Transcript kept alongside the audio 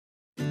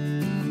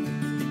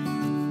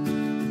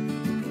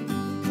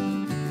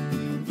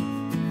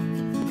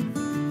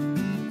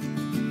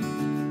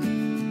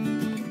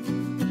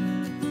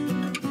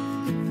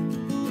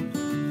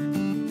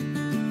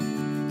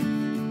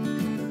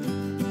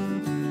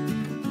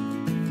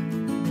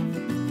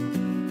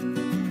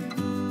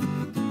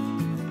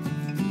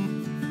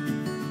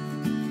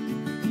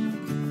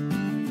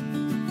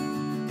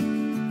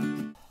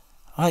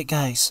Alright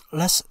guys,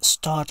 let's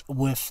start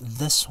with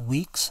this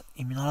week's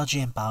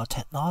Immunology and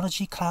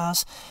Biotechnology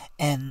class.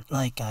 And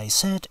like I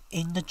said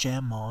in the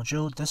GEM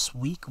module, this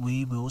week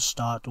we will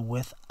start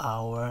with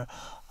our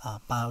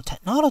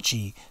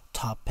biotechnology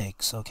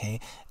topics.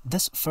 Okay,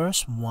 this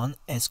first one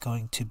is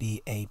going to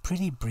be a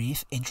pretty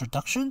brief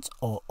introduction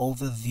or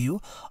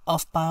overview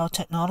of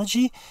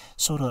biotechnology,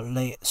 sort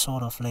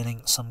of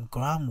laying some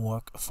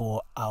groundwork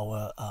for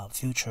our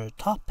future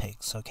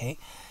topics. Okay.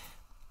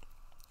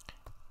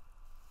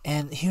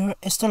 And here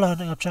is the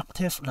learning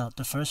objective. Now,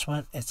 the first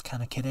one is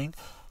kind of kidding.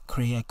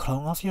 Create a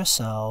clone of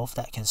yourself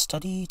that can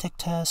study, take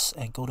tests,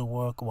 and go to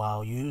work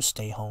while you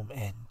stay home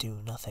and do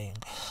nothing.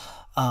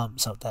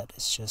 So that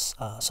is just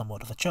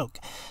somewhat of a joke.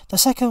 The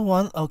second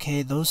one,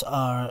 okay, those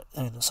are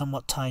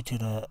somewhat tied to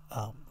the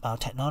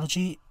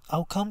biotechnology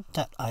outcome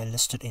that I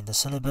listed in the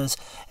syllabus.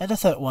 And the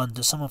third one,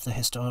 some of the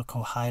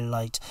historical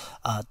highlight,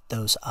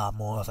 those are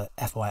more of a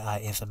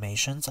FYI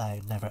information.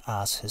 I never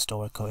asked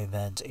historical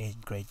events in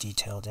great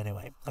detail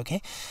anyway.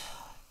 Okay.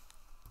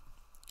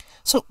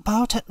 So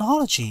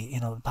biotechnology,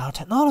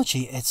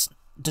 biotechnology,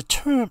 the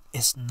term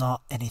is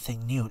not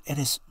anything new. It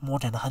is more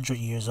than 100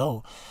 years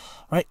old,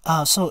 right?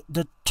 So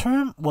the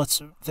term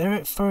was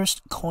very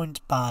first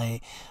coined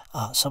by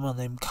someone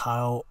named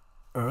Karl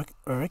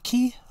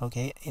Ehrke,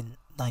 okay, in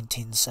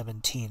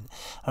 1917.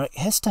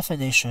 His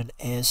definition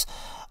is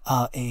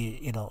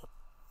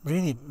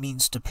really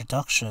means the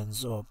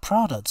productions or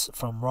products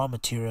from raw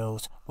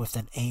materials with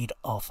an aid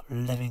of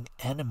living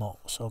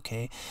animals.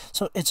 Okay,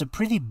 so it's a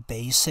pretty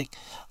basic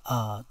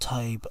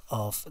type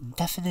of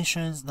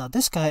definitions. Now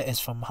this guy is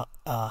from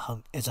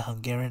is a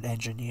Hungarian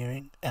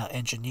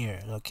engineer.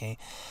 Okay,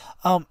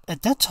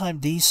 at that time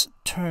these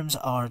terms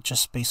are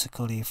just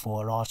basically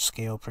for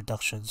large-scale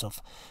productions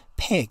of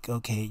pig.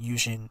 Okay,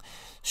 using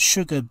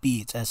sugar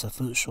beets as a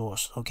food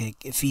source. Okay,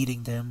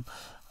 feeding them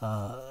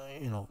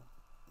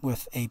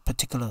with a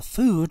particular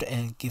food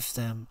and give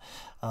them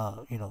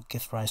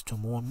give rise to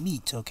more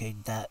meat. Okay,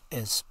 that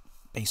is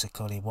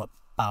basically what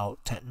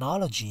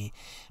biotechnology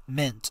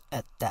meant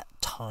at that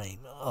time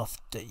of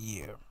the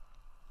year.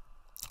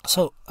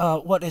 So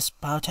what is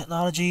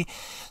biotechnology?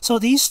 So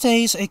these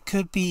days it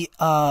could be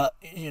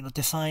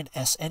defined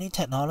as any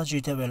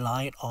technology that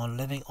relied on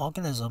living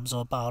organisms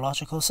or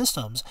biological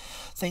systems,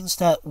 things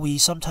that we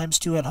sometimes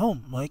do at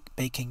home, like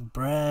baking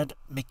bread,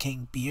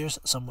 making beers.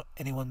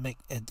 Anyone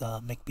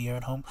make beer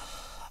at home?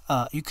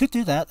 You could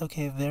do that.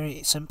 Okay,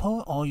 very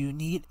simple. All you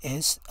need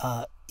is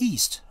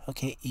yeast.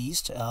 Okay,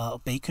 yeast,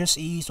 baker's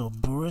yeast or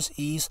brewer's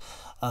yeast.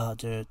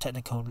 The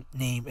technical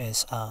name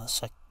is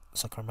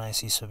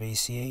Saccharomyces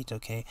cerevisiae.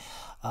 Okay,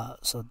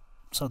 so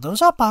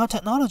those are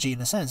biotechnology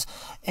in a sense,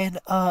 and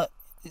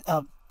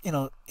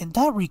in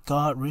that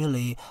regard,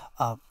 really,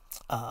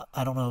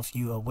 I don't know if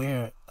you're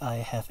aware, I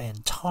have an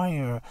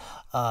entire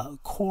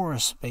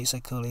course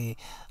basically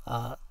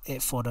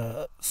for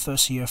the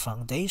first year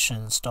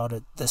foundation,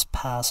 started this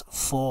past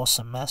fall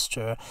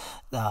semester.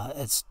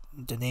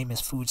 The name is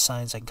Food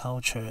Science and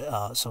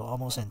Culture. So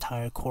almost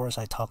entire course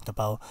I talked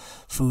about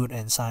food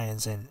and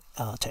science and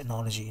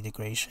technology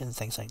integration,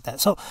 things like that.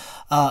 So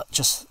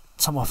just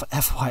some of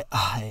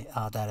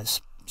FYI, that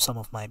is some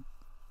of my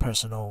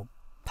personal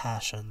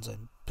passions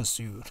and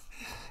pursuit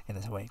in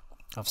a way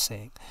of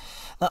saying.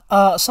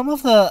 Now, some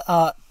of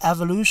the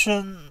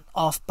evolution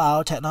of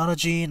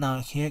biotechnology. Now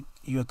here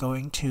you're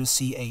going to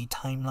see a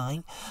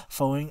timeline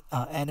following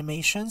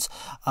animations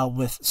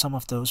with some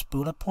of those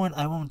bullet points.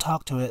 I won't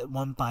talk to it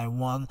one by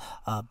one,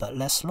 but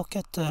let's look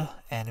at the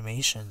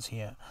animations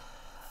here.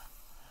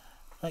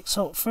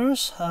 So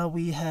first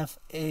we have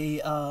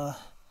a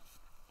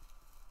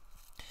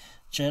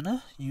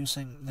Jenna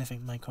using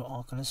living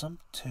microorganism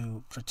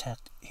to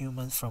protect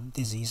humans from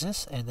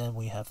diseases, and then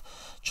we have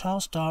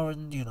Charles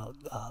Darwin,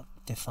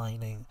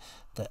 defining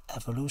the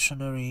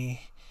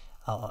evolutionary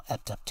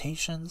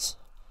adaptations,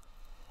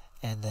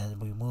 and then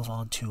we move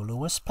on to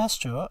Louis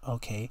Pasteur.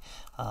 Okay,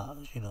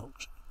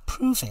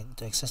 proving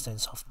the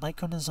existence of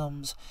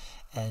microorganisms,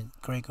 and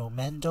Gregor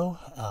Mendel,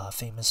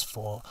 famous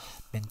for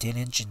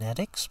Mendelian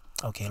genetics.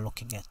 Okay,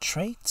 looking at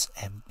traits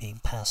and being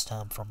passed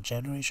down from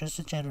generations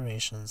to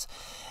generations.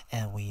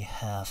 And we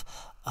have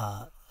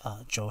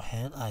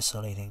Johann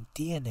isolating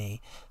DNA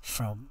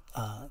from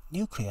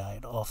nuclei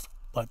of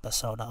white blood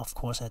cell. Now, of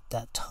course, at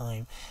that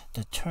time,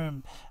 the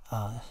term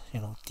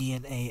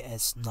DNA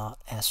is not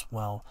as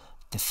well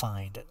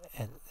defined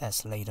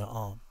as later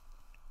on.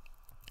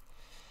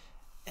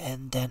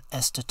 And then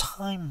as the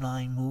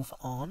timeline move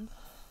on,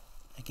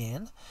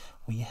 again,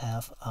 we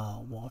have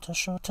Walter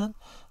Shorten,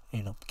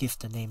 give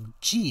the name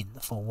gene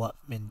for what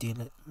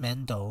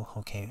Mendel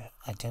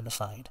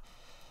identified.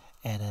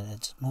 And then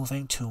it's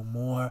moving to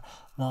more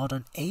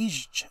modern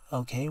age.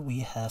 Okay, we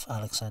have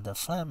Alexander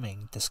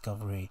Fleming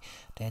discovery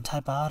the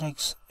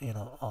antibiotics,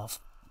 of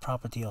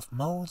property of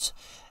molds,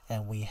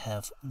 and we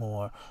have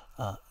more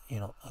a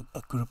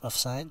group of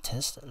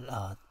scientists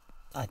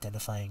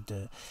identifying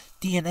the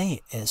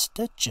DNA is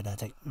the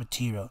genetic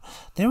material.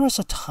 There was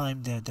a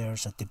time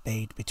there's a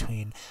debate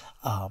between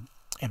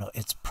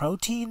it's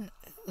protein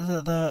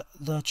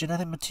the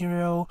genetic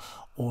material,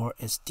 or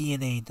is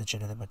DNA the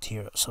genetic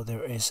material? So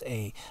there is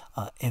a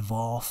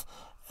evolve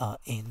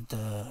in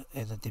the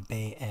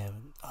debate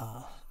and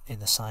in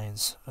the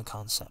science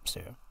concepts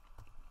there.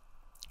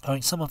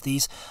 Alright, some of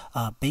these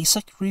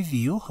basic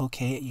review.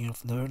 Okay,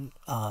 you've learned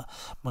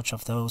much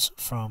of those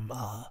from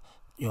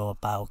your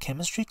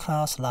biochemistry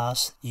class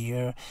last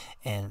year,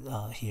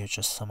 and here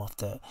just some of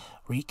the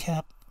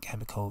recap: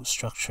 chemical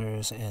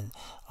structures and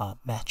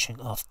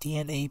matching of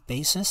DNA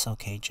bases.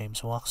 Okay,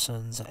 James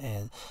Watson's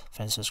and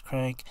Francis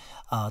Crick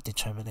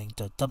determining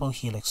the double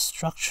helix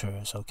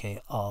structures. Okay,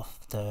 of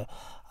the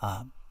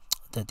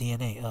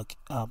DNA.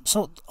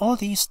 So all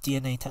these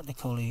DNA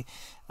technically,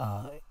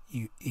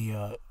 you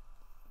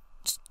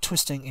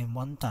twisting in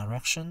one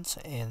direction,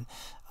 and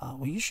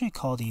we usually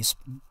call these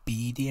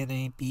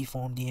B-DNA,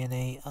 B-form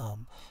DNA.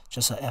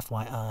 Just a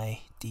FYI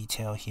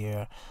detail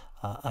here.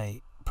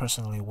 I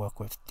personally work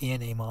with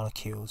DNA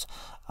molecules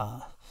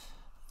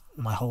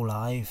my whole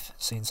life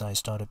since I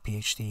started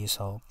PhD,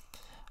 so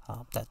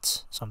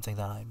that's something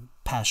that I'm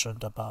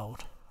passionate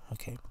about.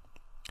 Okay,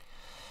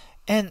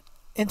 and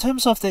in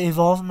terms of the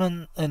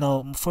involvement,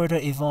 further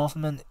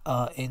involvement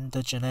in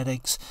the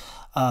genetics,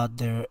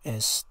 there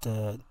is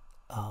the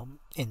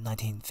in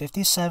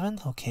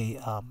 1957, okay,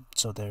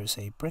 so there is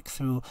a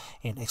breakthrough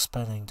in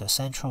explaining the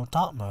central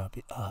dogma,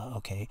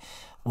 okay,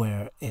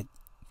 where it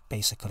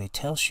basically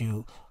tells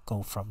you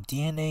go from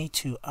DNA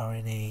to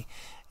RNA,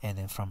 and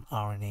then from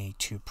RNA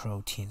to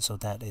protein. So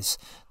that is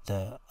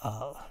the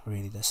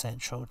really the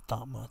central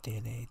dogma: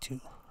 DNA to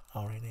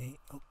RNA.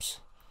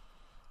 Oops.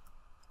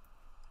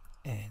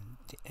 And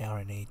the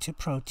RNA to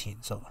protein.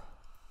 So,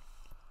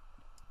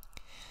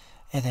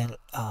 and then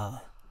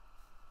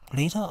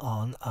later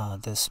on,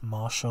 this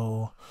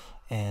Marshall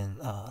and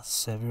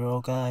several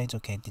guides,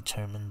 okay,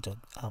 determined the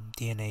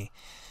DNA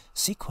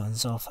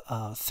sequence of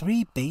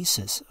three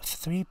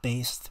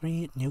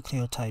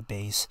nucleotide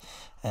base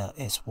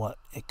is what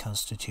it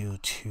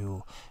constitutes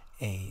to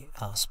a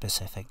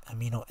specific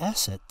amino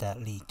acid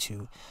that lead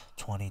to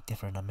 20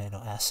 different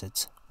amino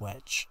acids,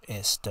 which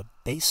is the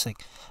basic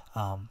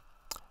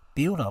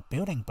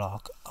building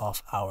block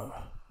of our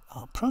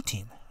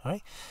protein.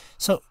 Right,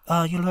 so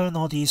you learn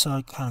all these, so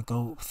I kind of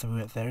go through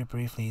it very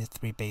briefly.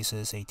 3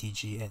 bases,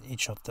 ATG, and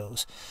each of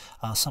those,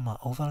 some are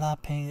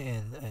overlapping,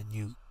 and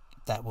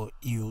that will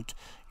yield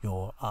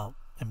your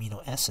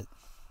amino acid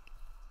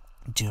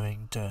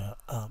during the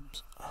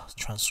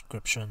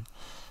transcription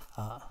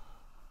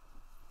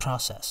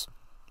process.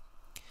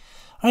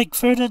 Alright,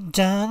 further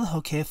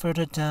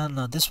down,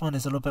 now this one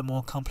is a little bit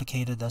more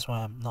complicated, that's why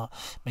I'm not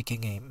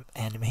making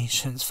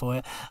animations for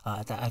it.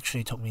 That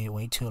actually took me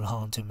way too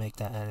long to make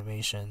that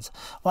animations.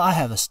 Well, I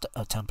have a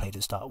template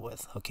to start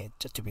with, okay,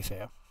 just to be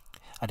fair.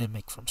 I didn't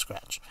make from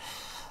scratch.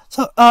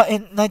 So,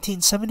 in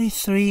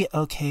 1973,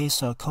 okay,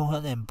 so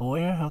Cohen and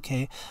Boyer,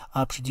 okay,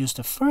 produced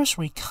the first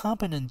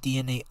recombinant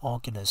DNA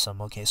organism,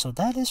 okay, so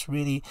that is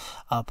really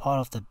part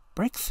of the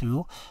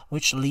breakthrough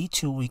which lead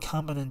to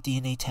recombinant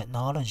DNA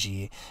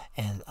technology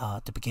and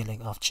the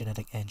beginning of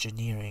genetic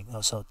engineering.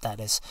 So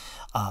that is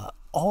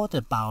all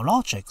the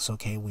biologics,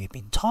 okay, we've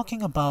been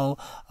talking about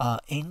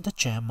in the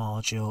GEM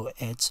module.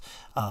 It's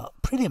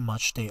pretty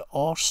much they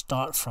all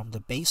start from the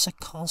basic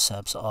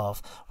concepts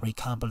of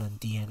recombinant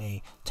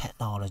DNA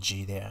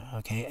technology there,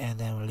 okay, and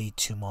then lead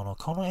to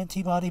monoclonal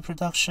antibody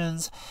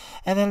productions,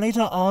 and then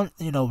later on,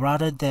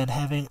 rather than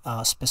having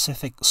a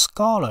specific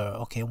scholar,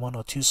 okay, 1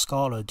 or 2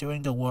 scholar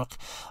doing the work,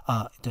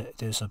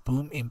 there's a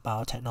boom in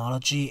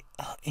biotechnology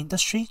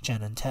industry.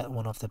 Jen and Ted,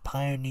 one of the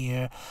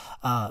pioneer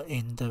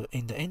in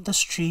the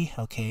industry,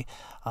 okay,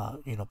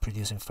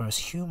 producing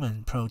first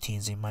human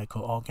proteins in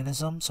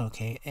microorganisms,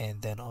 okay,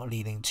 and then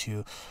leading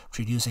to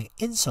producing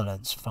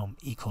insulins from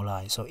E.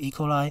 coli. So E.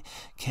 coli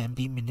can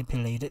be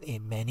manipulated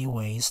in many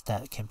ways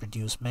that can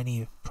produce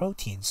many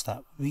proteins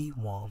that we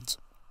want.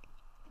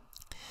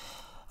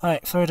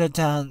 Alright, further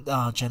down,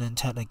 Jen and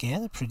Ted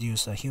again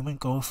produce human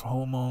growth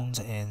hormones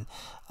and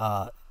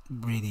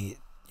really,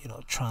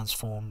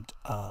 transformed,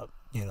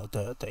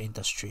 the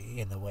industry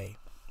in a way.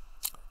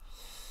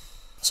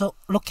 So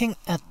looking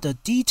at the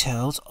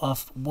details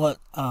of what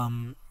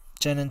Jen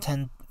and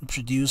Ted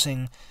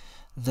producing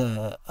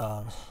the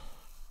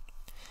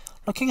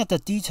looking at the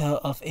detail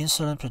of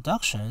insulin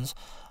productions,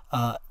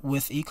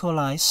 with E.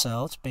 coli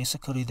cells,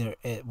 basically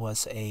it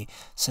was a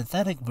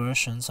synthetic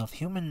versions of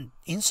human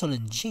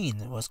insulin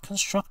gene was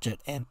constructed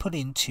and put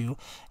into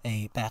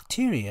a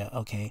bacteria,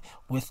 okay,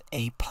 with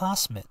a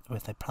plasmid.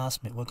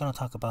 We're going to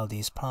talk about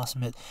these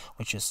plasmid,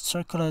 which is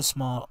circular,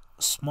 small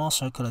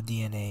circular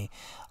DNA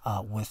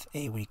with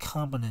a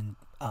recombinant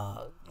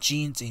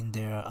genes in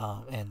there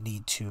and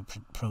lead to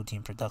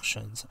protein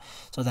productions.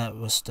 So that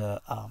was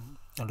the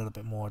a little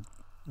bit more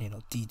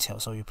detail.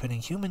 So you're putting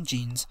human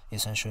genes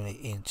essentially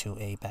into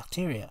a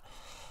bacteria.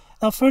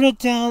 Now further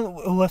down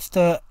with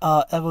the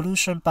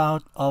evolution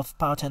of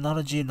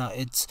biotechnology, now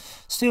it's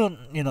still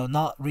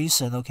not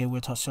recent. Okay, we're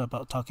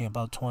talking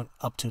about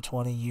up to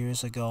 20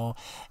 years ago,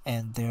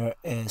 and there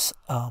is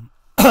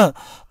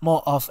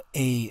more of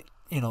a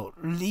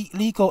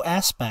legal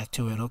aspect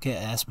to it. Okay,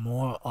 as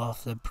more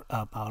of the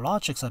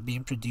biologics are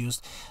being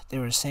produced, they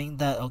were saying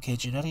that okay,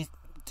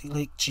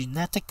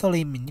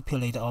 genetically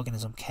manipulated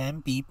organism can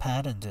be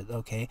patented.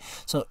 Okay,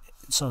 so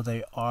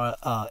they are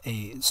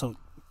so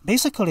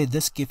basically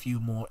this give you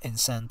more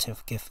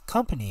incentive, give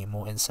company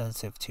more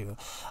incentive to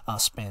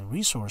spend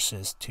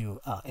resources to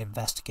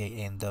investigate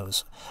in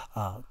those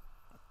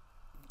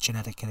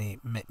genetically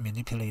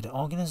manipulated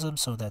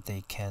organisms so that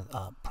they can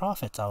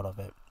profit out of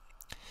it.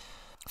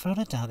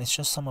 Further down, it's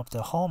just some of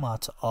the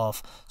hallmarks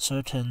of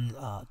certain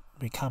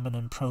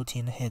recombinant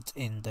protein hits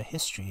in the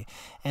history.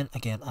 And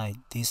again,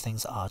 these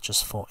things are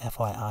just for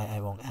FYI. I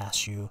won't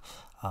ask you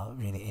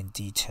really in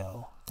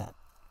detail that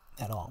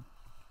at all.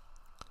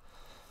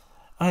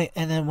 Alright,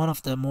 and then one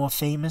of the more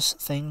famous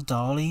thing,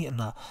 Dolly,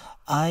 and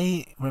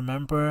I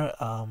remember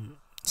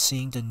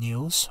seeing the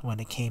news when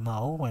it came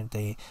out, when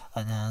they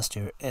announced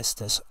there is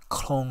this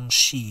clone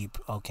sheep,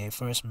 okay,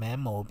 first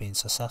mammal being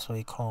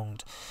successfully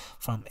cloned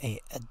from a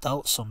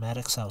adult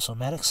somatic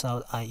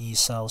cell, i.e.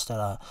 cells that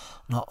are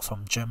not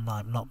from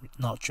germline,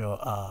 not your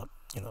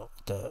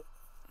the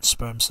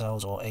sperm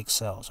cells or egg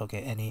cells,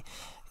 okay, any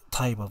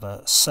type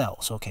of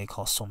cells, okay,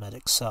 called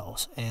somatic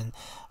cells. And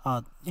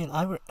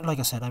like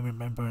I said, I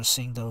remember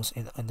seeing those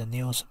in the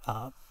news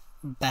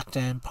back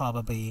then.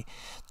 Probably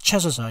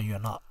chances are you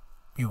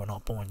were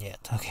not born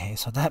yet, okay,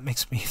 so that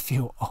makes me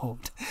feel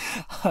old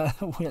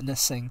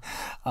witnessing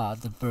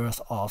the birth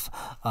of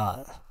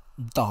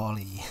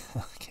Dolly.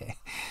 Okay.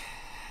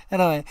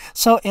 Anyway,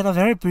 so in a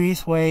very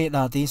brief way,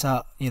 now these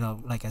are,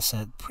 like I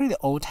said, pretty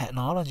old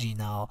technology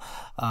now,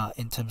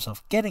 in terms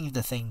of getting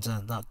the things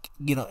done. Now,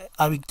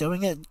 are we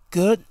doing it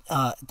good?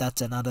 That's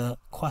another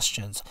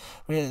question.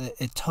 Really,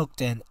 it took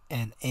then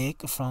an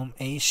egg from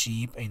a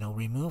sheep,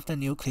 remove the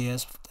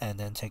nucleus, and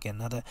then take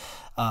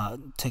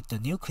the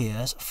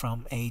nucleus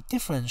from a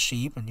different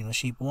sheep, and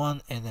sheep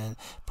one, and then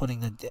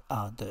putting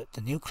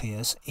the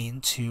nucleus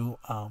into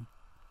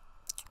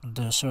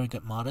the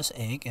surrogate mother's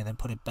egg, and then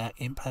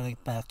implant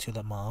it back to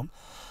the mom,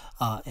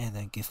 and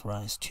then give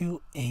rise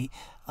to a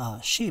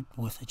sheep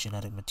with the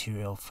genetic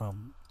material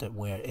from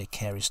where it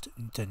carries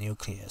the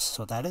nucleus.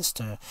 So that is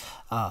the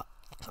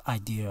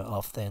idea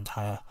of the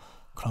entire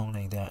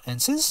cloning there.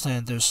 And since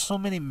then, there's so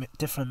many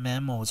different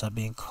mammals are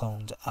being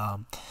cloned,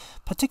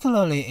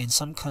 particularly in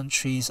some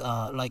countries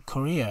like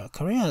Korea.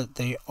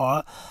 They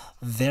are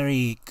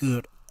very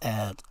good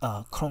at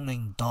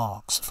cloning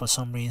dogs. For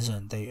some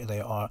reason,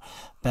 they are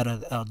better.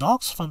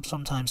 Dogs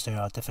sometimes they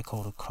are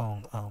difficult to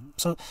clone.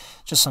 So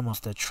just some of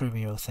the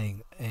trivial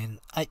thing. And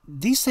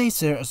these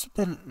days there's a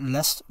bit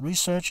less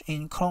research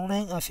in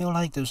cloning. I feel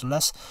like there's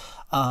less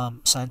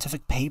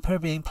scientific paper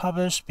being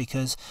published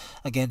because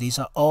again these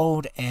are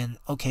old, and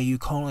okay, you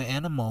clone an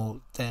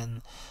animal,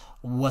 then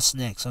what's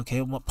next? Okay,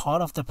 what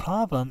part of the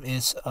problem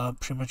is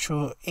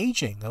premature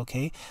aging.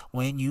 Okay,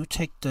 when you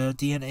take the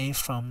DNA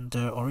from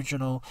the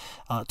original,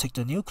 take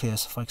the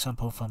nucleus, for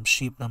example, from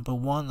sheep number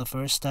 1, the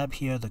first step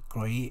here, the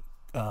gray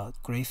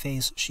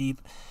face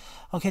sheep.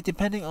 Okay,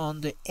 depending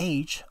on the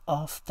age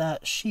of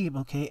that sheep,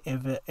 okay,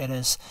 if it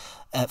is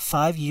at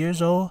 5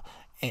 years old,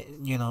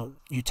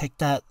 you take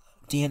that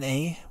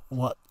DNA,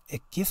 what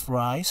it gives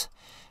rise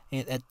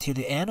to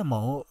the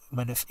animal,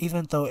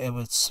 even though it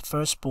was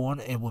first born,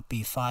 it would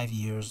be 5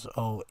 years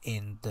old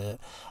in the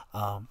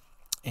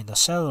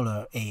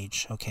cellular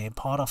age. Okay,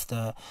 part of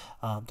the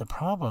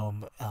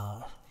problem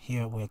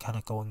here, we're kind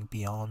of going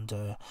beyond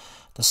the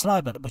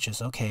slide, but which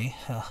is okay.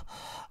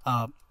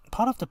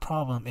 Part of the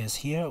problem is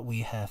here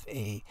we have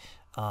a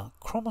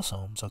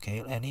chromosomes.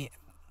 Okay,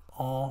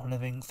 all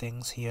living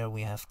things here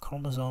we have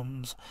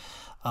chromosomes,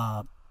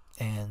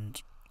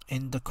 and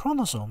in the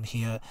chromosome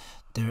here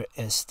there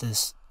is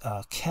this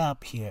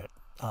cap here,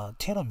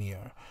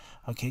 telomere.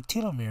 Okay,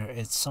 telomere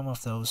is some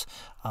of those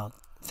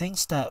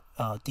things that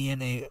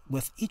DNA,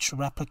 with each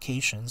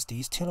replications,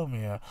 these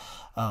telomere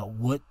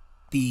would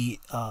be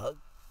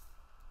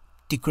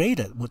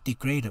degraded, would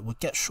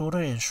get shorter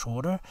and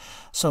shorter,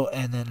 so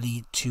and then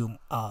lead to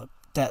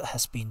that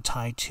has been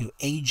tied to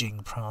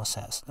aging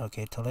process.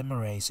 Okay,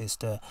 telomerase is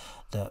the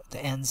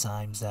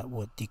enzymes that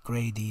would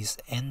degrade these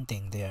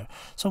ending there.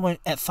 So when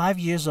at 5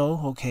 years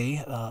old,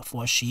 okay,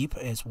 for a sheep,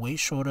 it's way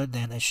shorter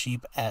than a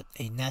sheep at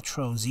a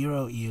natural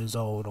 0 years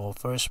old or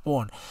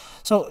firstborn.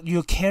 So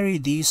you carry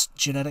these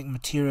genetic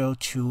material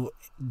to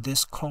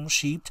this clone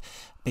sheep.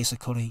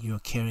 Basically, you're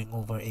carrying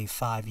over a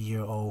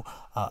 5-year-old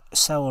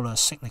cellular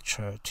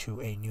signature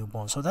to a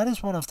newborn. So that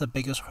is one of the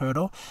biggest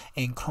hurdle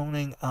in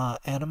cloning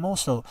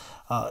animals. So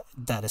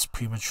that is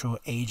premature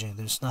aging.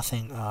 There's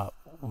nothing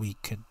we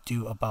could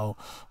do about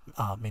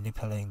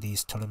manipulating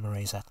these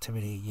telomerase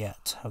activity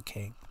yet.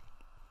 Okay.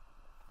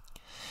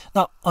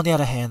 Now, on the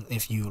other hand,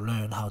 if you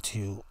learn how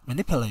to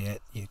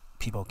manipulate it,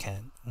 people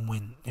can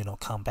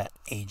combat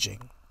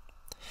aging.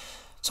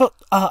 So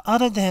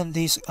other than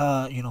these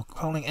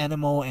cloning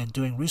animal and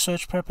doing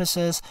research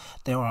purposes,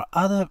 there are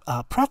other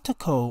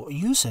practical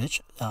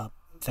usage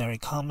very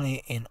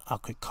commonly in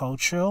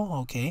agriculture.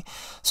 Okay,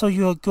 so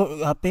you're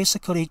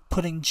basically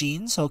putting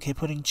genes,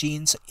 putting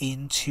genes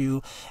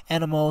into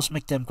animals,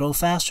 make them grow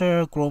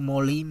faster, grow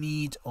more lean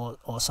meat, or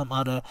some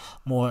other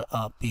more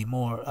be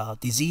more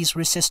disease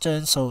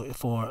resistant. So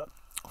for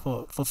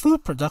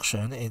food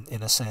production,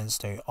 in a sense,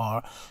 they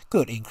are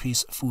good,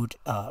 increase food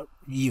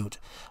yield.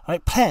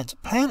 Right, plant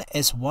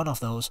is one of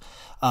those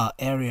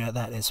area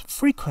that is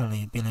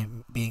frequently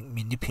being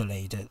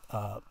manipulated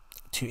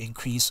to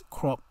increase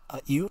crop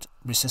yield,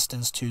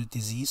 resistance to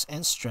disease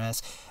and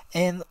stress.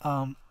 And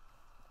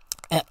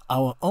at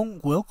our own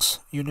Wilkes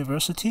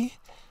University,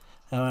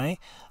 all right,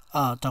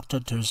 Dr.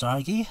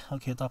 Terzaghi,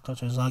 Dr.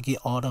 Terzaghi,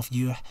 all of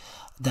you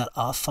that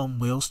are from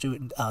Wilkes,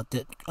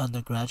 did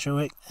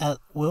undergraduate at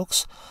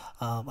Wilkes,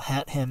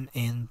 had him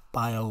in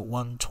Bio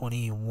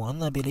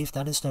 121, I believe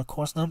that is the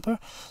course number.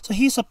 So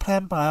he's a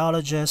plant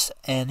biologist,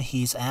 and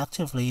he's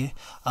actively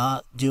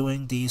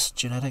doing these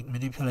genetic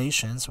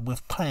manipulations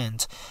with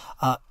plants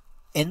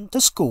in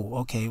the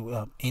school.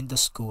 In the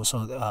school.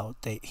 So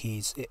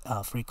he's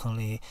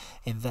frequently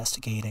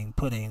investigating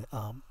putting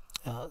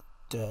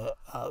the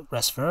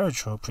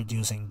resveratrol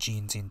producing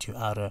genes into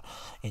other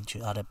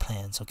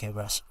plants.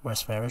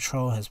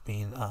 Resveratrol has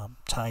been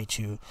tied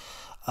to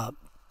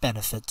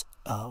benefit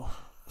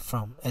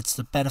from it's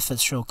the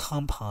beneficial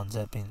compounds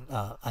that have been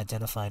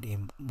identified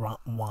in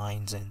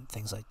wines and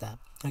things like that.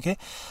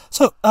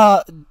 So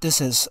this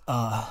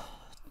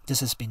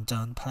has been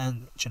done.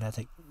 Plant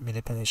genetic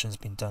manipulation has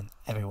been done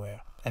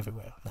everywhere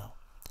now.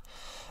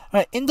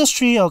 Right,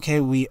 industry.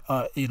 We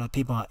are,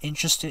 people are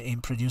interested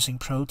in producing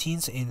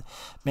proteins in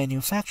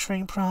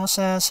manufacturing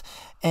process,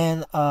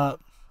 and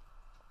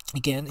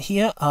again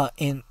here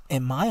in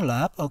my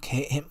lab,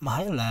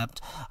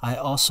 I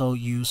also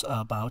use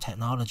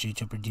biotechnology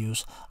to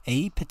produce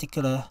a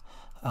particular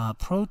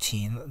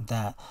protein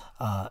that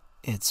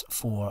it's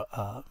for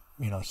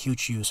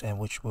huge use, and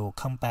which we'll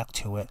come back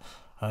to it.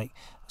 Right,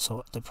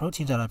 so the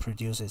protein that I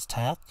produce is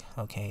TAC.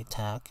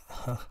 TAC.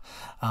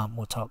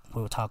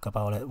 We'll talk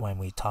about it when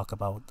we talk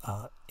about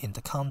in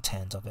the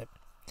content of it.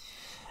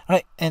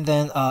 Right, and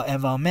then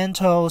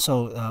environmental.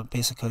 So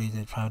basically,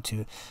 they try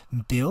to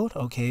build,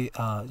 or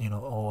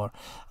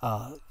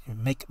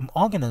make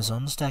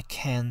organisms that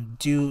can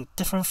do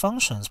different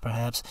functions.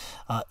 Perhaps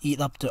eat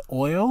up the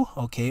oil,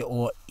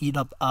 or eat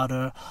up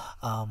other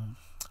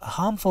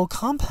harmful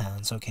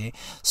compounds.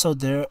 So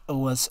there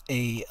was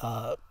a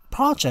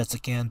project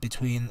again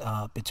between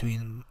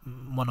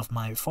one of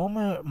my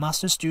former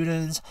master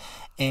students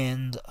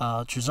and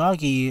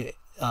Terzaghi.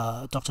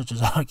 Dr.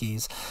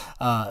 Terzaghi's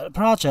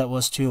project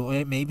was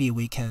to maybe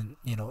we can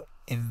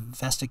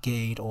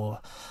investigate or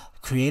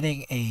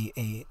creating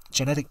a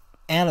genetic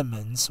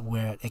elements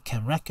where it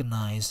can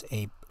recognize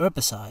a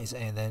herbicide,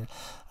 and then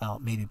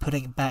maybe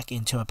putting it back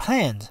into a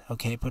plant,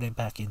 putting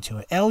back into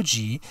an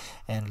algae,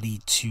 and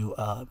lead to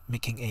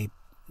making a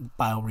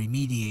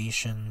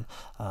bioremediation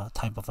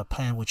type of a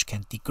plant which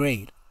can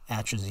degrade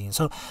atrazine.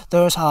 So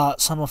those are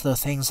some of the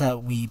things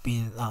that we've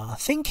been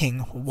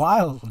thinking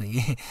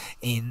wildly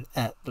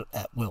at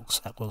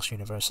Wilkes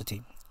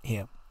University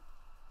here.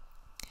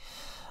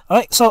 All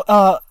right, so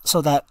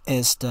that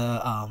is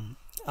the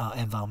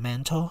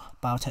environmental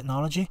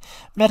biotechnology.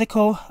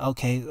 Medical,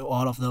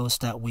 all of those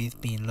that we've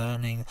been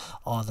learning,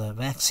 all the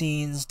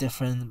vaccines,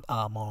 different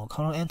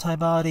monoclonal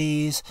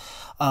antibodies,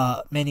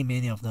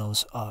 many of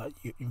those are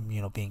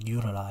being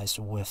utilized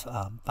with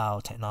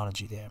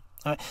biotechnology there.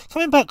 All right,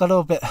 coming back a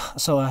little bit,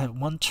 so I have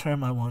one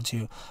term I want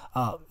to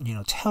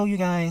tell you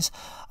guys.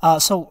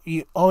 So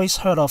you always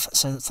heard of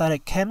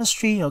synthetic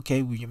chemistry,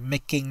 we're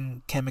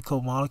making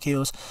chemical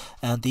molecules,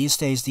 and these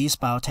days these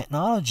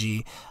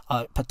biotechnology,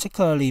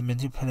 particularly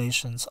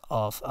manipulations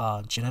of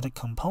genetic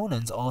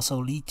components, also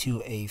lead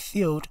to a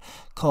field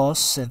called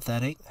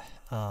synthetic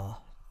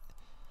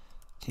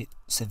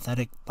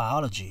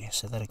biology.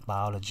 Synthetic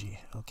biology.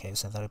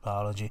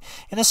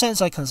 In a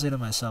sense, I consider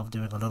myself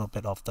doing a little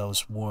bit of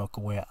those work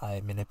where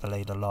I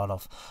manipulate a lot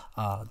of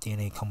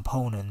DNA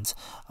components,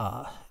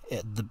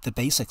 the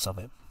basics of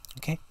it.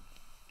 All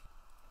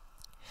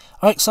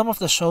right, some of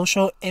the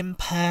social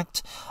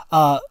impact.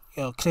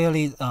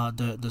 Clearly,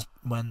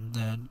 when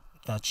the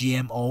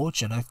GMO,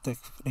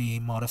 genetically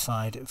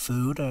modified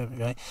food,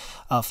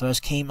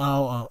 first came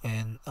out,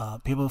 and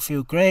people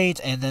feel great,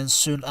 and then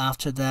soon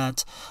after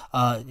that,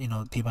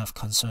 people have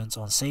concerns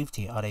on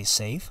safety. Are they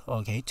safe?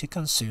 To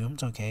consume?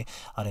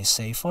 Are they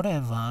safe for the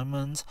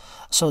environment?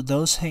 So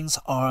those things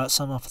are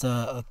some of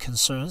the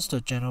concerns the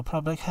general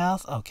public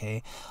have.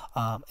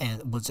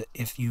 And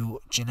if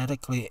you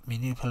genetically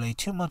manipulate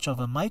too much of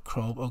a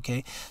microbe,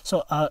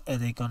 so are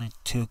they going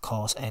to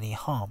cause any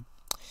harm?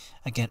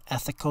 Again,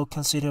 ethical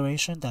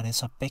consideration, that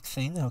is a big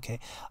thing.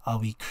 Are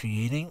we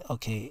creating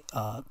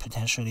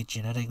potentially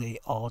genetically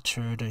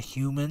altered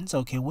humans,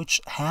 which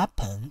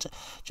happened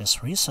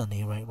just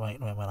recently, right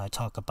when I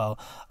talk about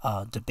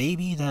the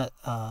baby that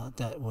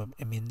were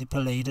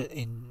manipulated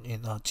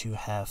in to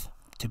have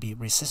to be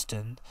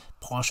resistant,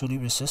 partially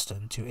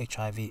resistant to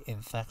HIV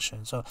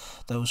infection. So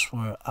those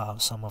were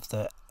some of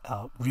the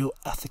real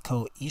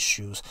ethical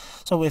issues.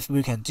 So if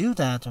we can do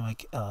that,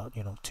 like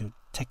to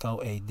take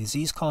out a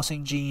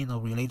disease-causing gene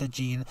or related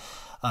gene,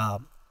 are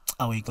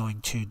we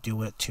going to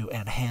do it to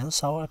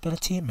enhance our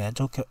ability,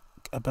 mental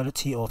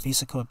ability or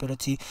physical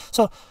ability?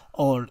 So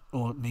or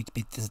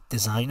maybe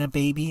design a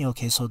baby.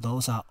 Okay, so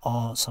those are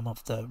all some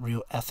of the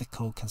real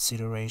ethical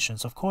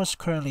considerations. Of course,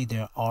 currently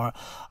there are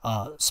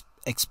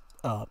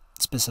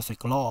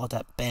specific law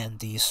that ban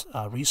these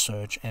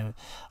research, and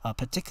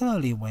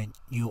particularly when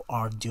you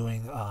are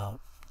doing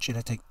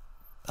genetic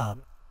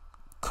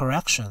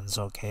corrections,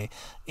 okay,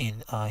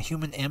 in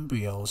human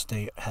embryos,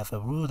 they have a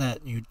rule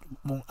that you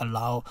won't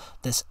allow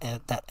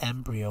that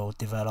embryo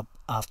develop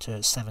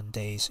after 7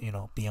 days,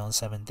 beyond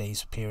 7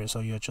 days period. So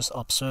you're just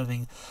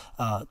observing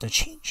the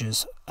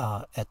changes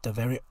at the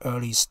very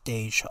early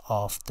stage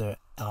of the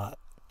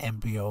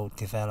embryo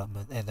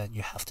development, and then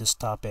you have to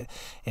stop it.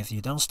 If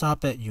you don't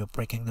stop it, you're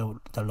breaking the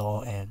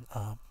law, and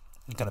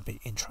you're gonna be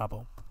in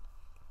trouble.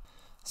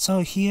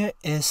 So here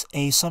is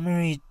a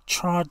summary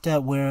chart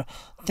that where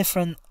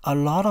a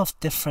lot of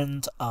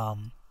different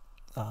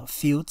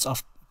fields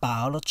of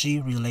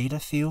biology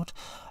related field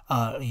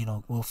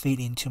will feed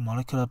into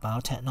molecular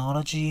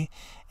biotechnology,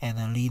 and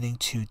then leading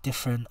to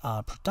different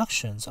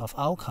productions of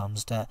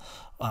outcomes that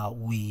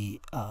we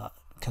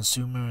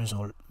consumers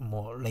or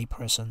more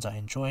laypersons are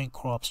enjoying: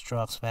 crops,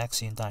 drugs,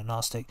 vaccine,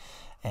 diagnostic,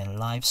 and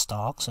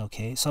livestock.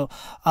 Okay, so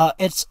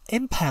it's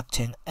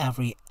impacting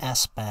every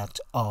aspect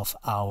of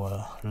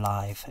our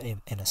life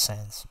in a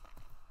sense.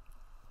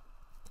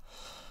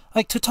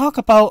 Like to talk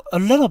about a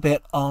little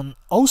bit on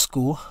old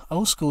school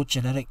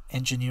genetic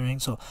engineering.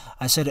 So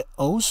I said it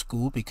old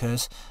school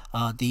because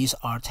these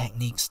are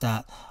techniques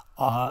that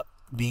are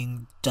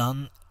being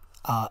done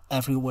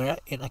everywhere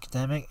in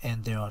academic,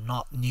 and they are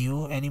not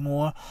new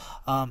anymore.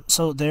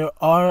 So there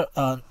are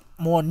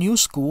more new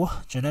school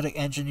genetic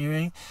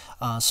engineering,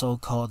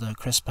 so-called the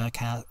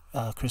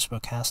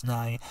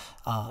CRISPR-Cas9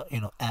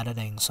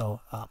 editing.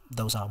 So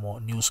those are more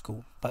new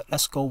school, but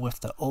let's go with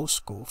the old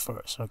school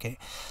first. Okay,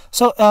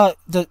 so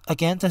the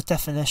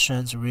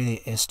definitions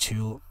really is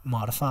to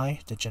modify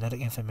the genetic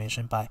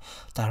information by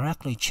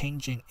directly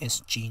changing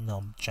its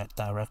genome,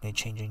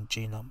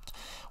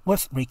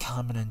 with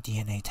recombinant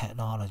DNA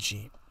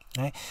technology.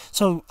 Right?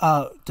 So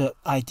the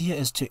idea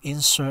is to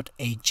insert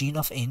a gene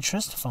of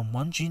interest from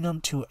one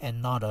genome to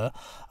another,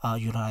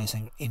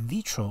 utilizing in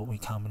vitro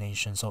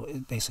recombination. So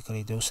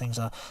basically those things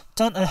are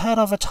done ahead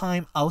of a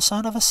time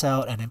outside of a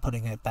cell, and then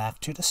putting it back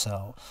to the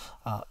cell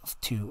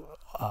to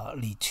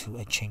lead to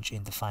a change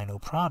in the final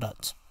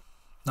product.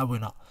 No, we're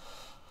not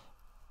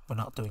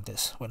doing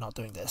this.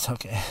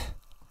 Okay.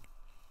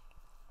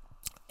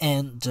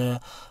 And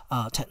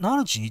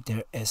technology,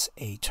 there is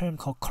a term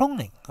called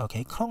cloning.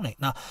 Okay, cloning.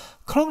 Now,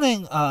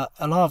 cloning, a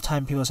lot of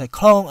time people say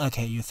clone.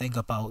 Okay, you think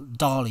about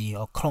Dolly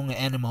or clone an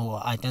animal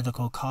or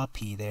identical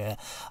copy there.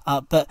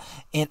 But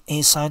in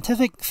a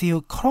scientific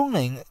field,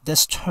 cloning,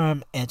 this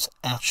term is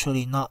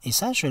actually not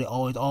essentially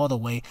all the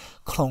way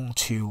clone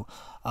to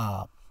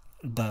an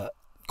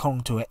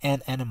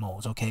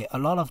animals. Okay, a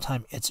lot of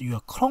time it's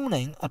you're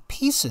cloning a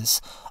pieces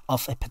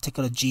of a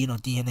particular gene or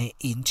DNA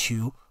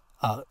into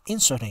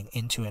inserting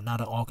into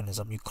another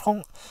organism. You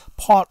clone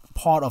part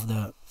of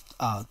the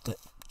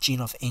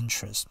gene of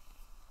interest.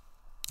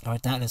 All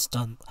right, that is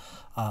done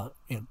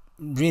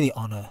really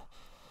on a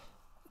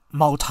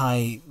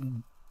multi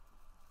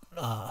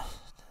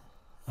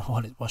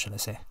what should I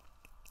say?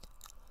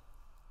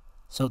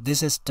 So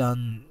this is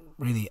done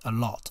really a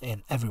lot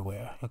in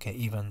everywhere. Okay,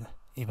 even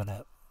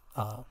at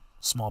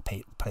small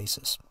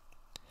places.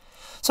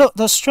 So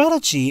the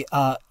strategy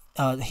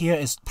here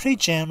is pretty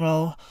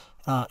general.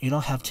 You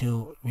don't have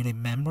to really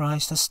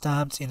memorize the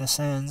steps in a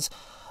sense.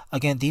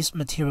 Again, these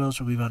materials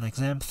will be on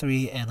exam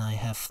 3, and I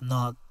have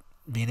not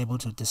been able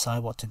to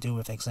decide what to do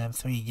with exam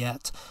 3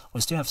 yet.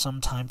 We still have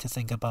some time to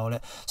think about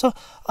it. So,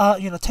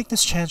 take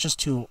this chance just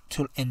to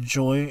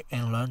enjoy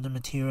and learn the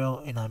material.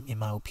 In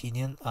my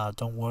opinion,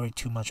 don't worry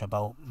too much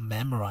about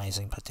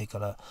memorizing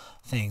particular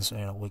things.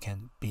 We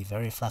can be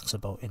very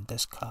flexible in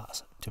this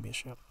class, to be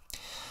sure.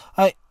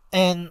 All right,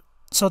 and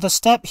so the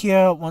step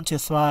here 1 to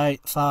 5.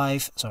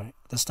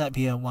 The step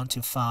here 1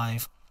 to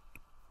 5.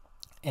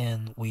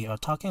 And we are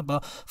talking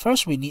about,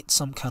 first we need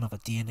some kind of a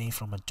DNA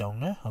from a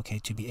donor, okay,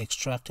 to be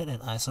extracted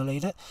and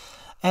isolated,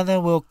 and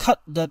then we'll cut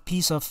the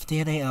piece of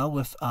DNA out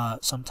with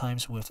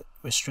sometimes with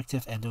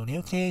restrictive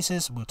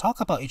endonucleases. We'll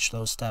talk about each of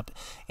those steps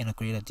in a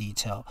greater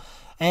detail,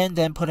 and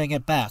then putting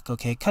it back,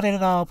 okay, cutting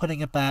it out, putting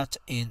it back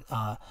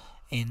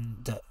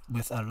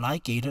with a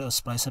ligated or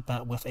splice it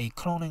back with a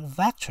cloning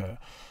vector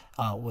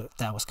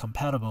that was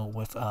compatible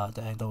with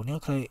the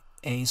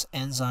endonuclease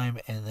enzyme,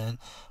 and then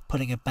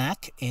putting it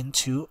back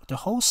into the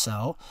host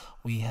cell.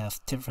 We have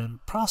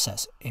different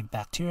process. In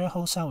bacterial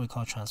host cell we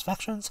call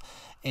transfections.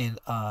 In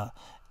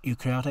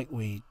eukaryotic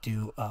we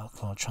do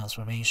called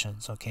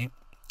transformations. Okay,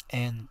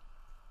 and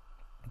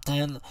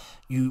then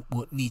you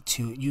would need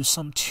to use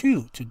some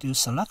tool to do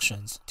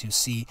selections to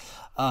see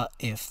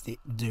if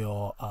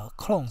your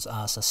clones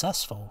are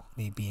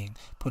successfully being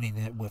put in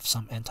it with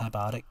some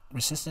antibiotic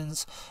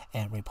resistance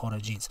and reporter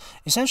genes.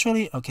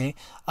 Essentially, okay,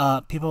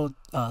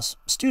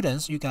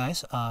 students, you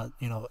guys,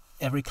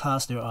 every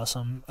class there are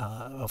some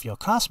of your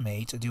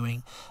classmates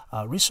doing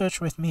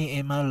research with me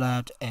in my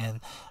lab,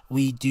 and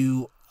we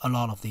do a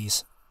lot of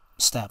these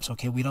steps.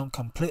 Okay, we don't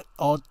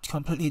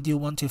completely do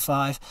 1 to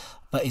 5,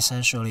 but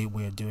essentially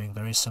we're doing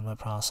very similar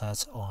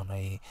process on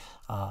a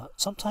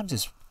sometimes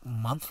it's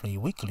monthly,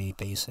 weekly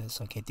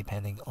basis, okay,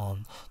 depending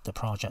on the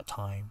project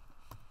time.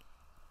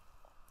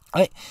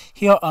 Alright,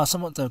 here are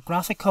some of the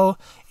graphical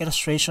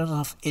illustrations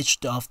of each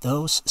of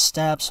those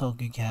steps. So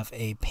you have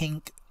a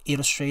pink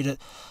illustrated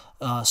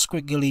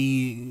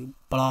squiggly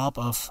blob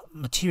of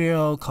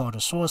material called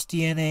the source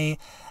DNA,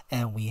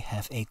 and we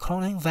have a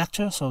cloning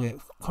vector. So a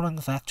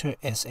cloning vector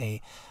is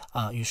a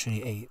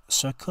usually a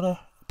circular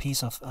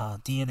piece of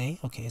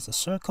DNA. Okay, it's a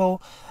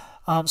circle.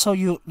 So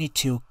you need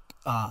to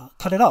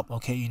cut it up.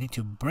 Okay, you need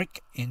to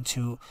break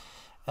into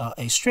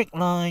a straight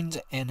line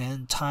and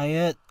then tie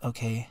it.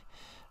 Okay,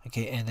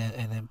 and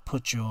then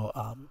put your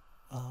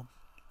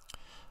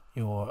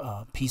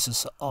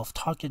pieces of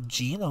target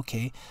gene,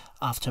 okay,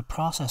 after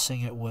processing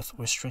it with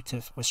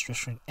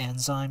restriction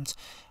enzymes,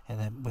 and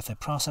then with a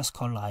process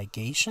called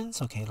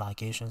ligations. Okay,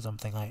 ligation,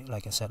 something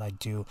like I said,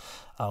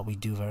 we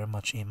do very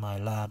much in my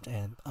lab,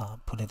 and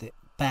put it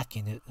back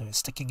in it,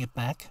 stitching it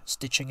back.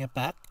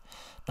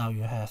 Now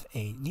you have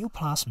a new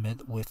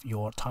plasmid with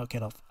your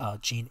target of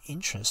gene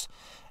interest,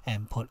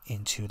 and put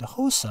into the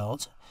host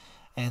cells.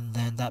 And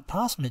then that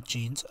plasmid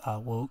genes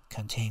will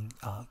contain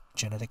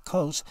genetic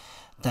codes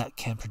that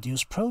can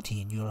produce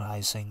protein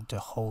utilizing the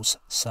host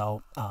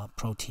cell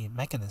protein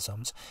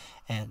mechanisms,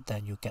 and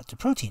then you get the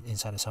protein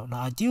inside the cell.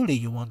 Now ideally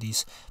you want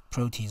these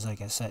proteins,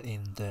 like I said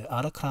in the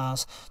other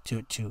class,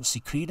 to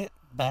secrete it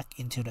back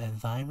into the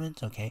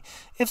environment. Okay,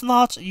 if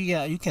not,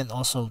 you can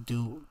also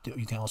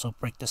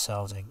break the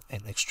cells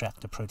and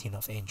extract the protein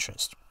of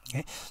interest.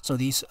 Okay, so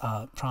these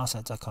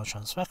processes are called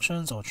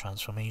transfections or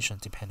transformation,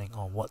 depending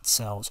on what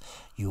cells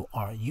you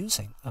are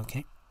using.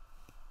 Okay,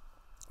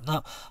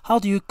 now how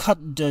do you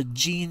cut the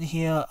gene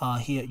here?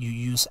 Here you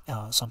use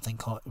something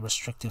called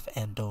restrictive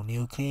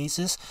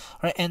endonucleases.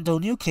 Right,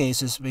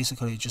 endonucleases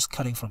basically just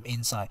cutting from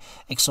inside.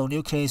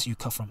 Exonuclease you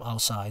cut from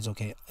outside.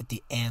 Okay, at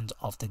the end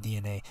of the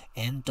DNA.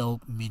 Endo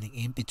meaning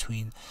in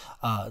between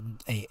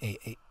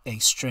a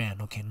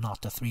strand. Okay,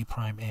 not the 3'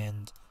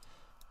 end.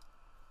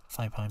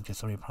 5' to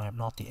 3',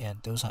 not the end.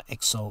 Those are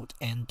exo.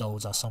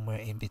 Endos are somewhere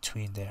in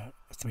between there.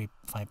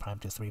 5'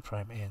 to 3'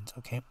 ends.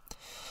 Okay,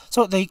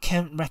 so they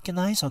can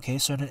recognize. Okay,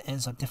 certain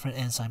enzyme, different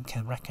enzyme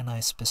can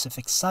recognize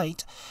specific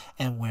site,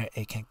 and where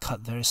it can cut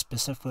very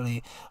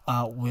specifically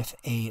with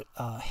a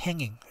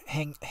hanging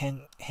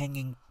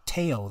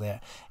tail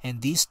there,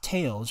 and these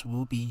tails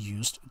will be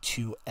used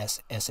to as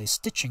a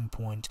stitching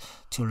point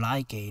to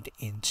ligate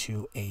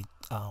into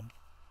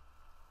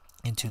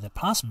the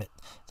plasmid.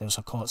 Those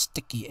are called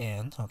sticky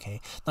end. Okay,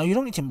 now you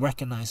don't need to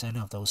recognize any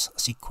of those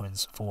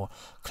sequence for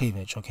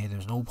cleavage. Okay,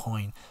 there's no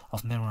point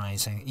of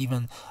memorizing.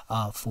 Even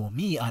for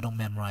me, I don't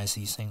memorize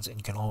these things, and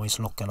you can always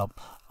look it up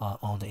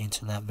on the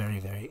internet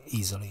very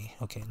easily.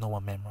 Okay, no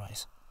one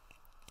memorize.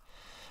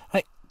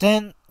 Right,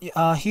 then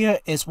here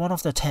is one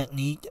of the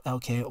technique.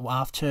 Okay,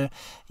 after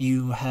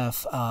you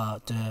have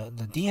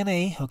the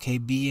DNA, okay,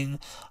 being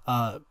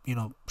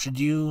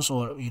produced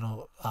or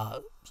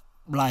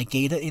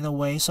ligated in a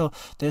way, so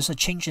there's a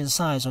change in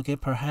size. Okay,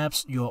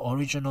 perhaps your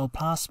original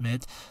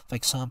plasmid, for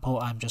example,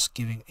 I'm just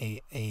giving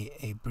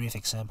a brief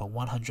example,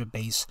 100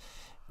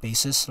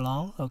 bases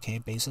long. Okay,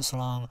 bases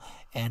long,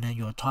 and then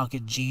your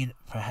target gene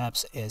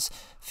perhaps is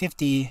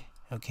 50.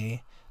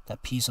 Okay,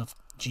 that piece of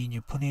gene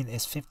you put in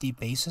is 50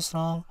 bases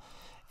long,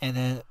 and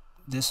then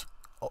this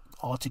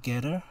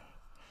altogether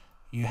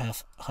you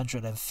have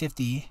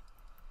 150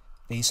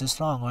 bases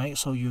long, right?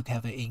 So you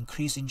have an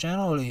increase in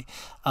general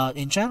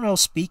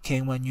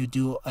speaking, when you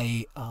do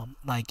a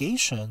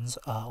ligations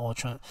or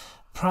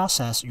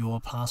process, your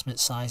plasmid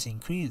size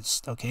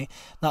increased. Okay,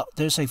 now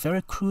there's a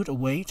very crude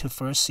way to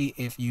first see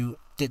if you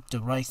did the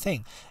right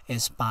thing,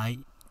 is by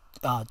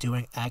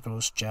doing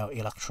agarose gel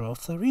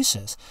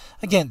electrophoresis.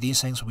 Again,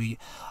 these things we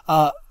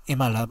in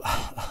my lab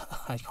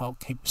I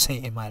keep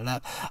saying in my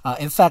lab,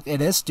 in fact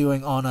it is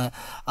doing on a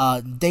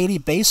daily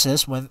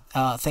basis when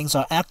things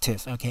are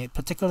active. Okay,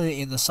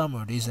 particularly in the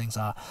summer, these things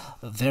are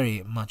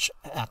very much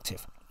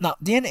active. Now,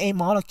 DNA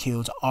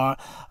molecules are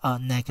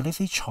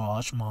negatively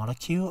charged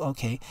molecule.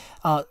 Okay,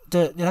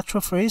 the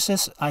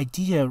electrophoresis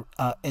idea,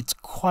 it's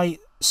quite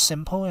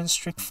simple and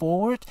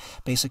straightforward.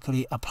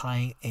 Basically,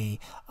 applying a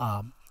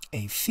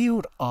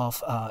field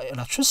of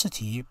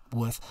electricity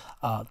with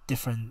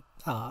different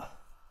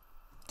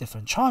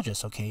different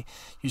charges, okay,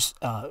 use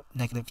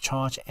negative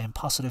charge and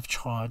positive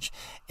charge,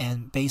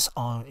 and based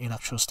on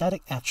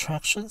electrostatic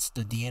attractions,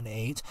 the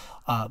DNA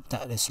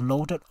that is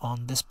loaded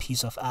on this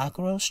piece of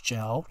agarose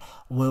gel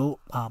will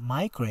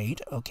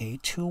migrate, okay,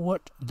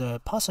 toward the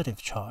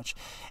positive charge,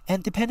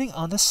 and depending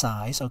on the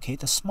size, okay,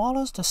 the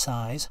smaller the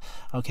size,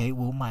 okay,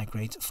 will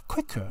migrate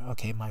quicker,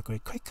 okay,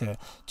 migrate quicker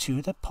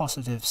to the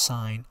positive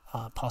sign,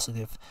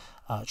 positive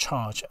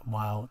charge,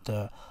 while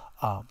the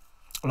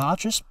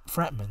largest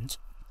fragment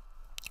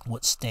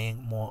would stay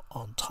more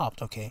on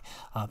top, okay.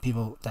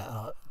 People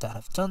that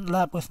have done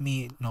lab with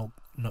me know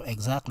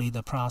exactly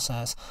the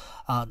process.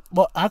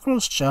 What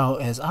agarose gel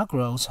is,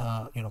 agarose,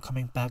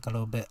 coming back a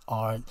little bit,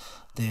 are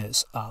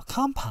these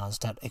compounds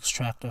that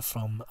extracted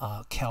from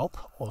kelp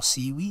or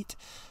seaweed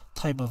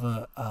type of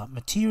a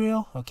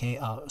material, okay,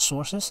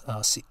 sources,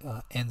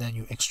 and then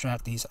you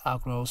extract these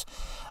agarose.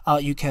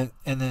 You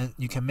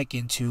can make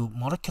into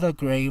molecular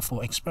grade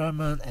for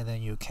experiment, and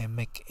then you can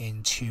make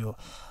into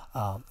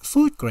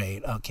food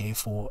grade, okay,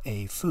 for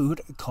a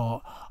food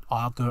called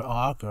agar,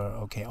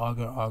 okay,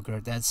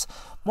 agar. That's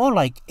more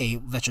like a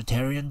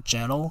vegetarian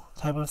jello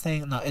type of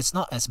thing. Now it's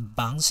not as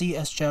bouncy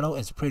as jello,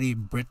 it's pretty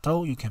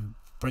brittle, you can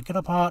break it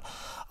apart,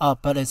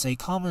 but it's a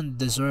common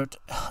dessert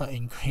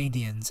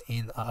ingredient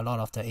in a lot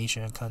of the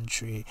Asian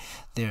country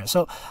there.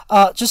 So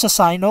just a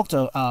side note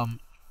though,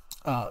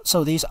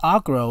 so these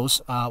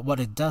agarose, what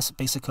it does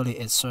basically,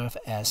 it serves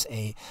as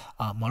a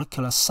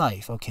molecular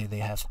sieve, okay. They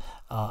have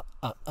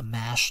a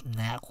mesh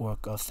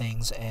network of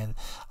things, and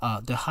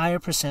the higher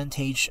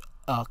percentage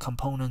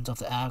component of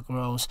the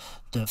agarose,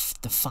 the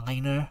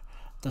finer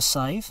the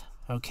sieve,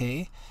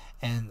 okay,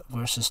 and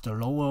versus the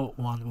lower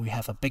one, we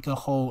have a bigger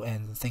hole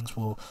and things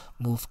will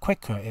move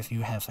quicker. If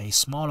you have a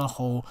smaller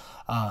hole,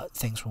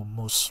 things will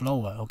move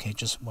slower, okay.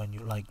 Just when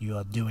you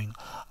are doing,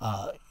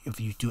 if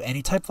you do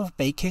any type of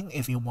baking,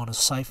 if you want to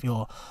sieve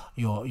your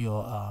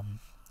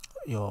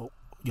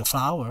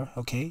flour,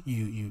 okay,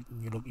 you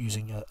look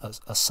using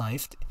a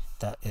sieve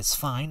that is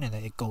fine, and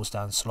then it goes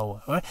down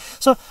slower, right?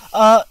 So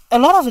a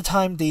lot of the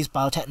time these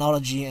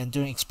biotechnology and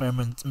doing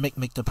experiments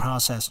make the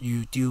process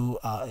you do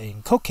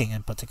in cooking,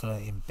 and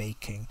particularly in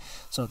baking.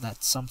 So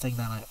that's something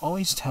that I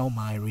always tell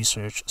my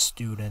research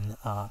student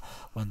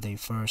when they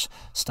first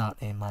start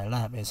in my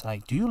lab, is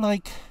like, do you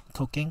like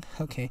cooking?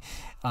 Okay.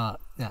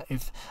 Yeah,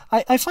 if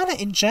I find that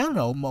in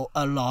general,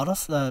 a lot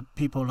of the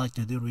people like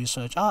to do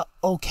research are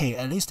okay,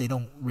 at least they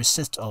don't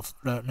resist of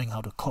learning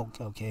how to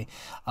cook, okay.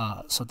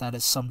 So that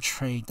is some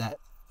trait that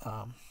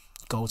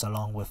goes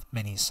along with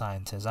many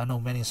scientists. I know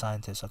many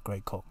scientists are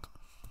great cook,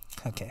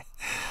 okay.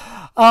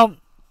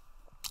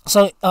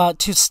 So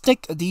to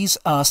stick these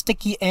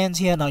sticky ends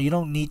here, now you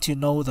don't need to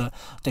know the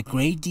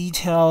great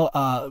detail.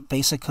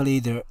 Basically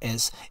there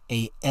is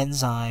a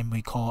enzyme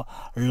we call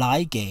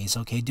ligase,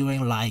 okay,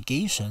 doing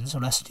ligation. So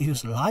let's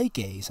use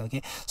ligase,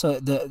 okay. So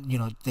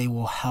they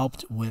will help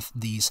with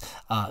these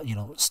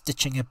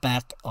stitching it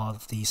back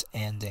of these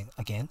ending.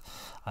 Again,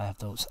 I have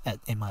those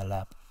in my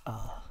lab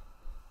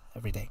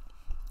every day.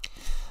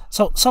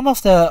 So some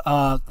of the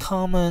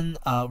common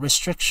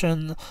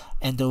restriction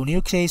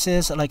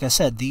endonucleases, like I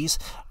said, these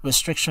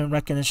restriction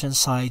recognition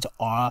sites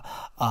are,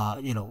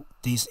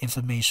 these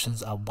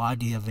informations are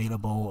widely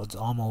available. It's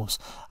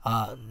almost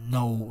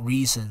no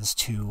reasons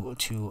to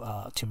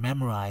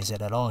memorize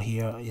it at all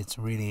here. It's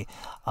really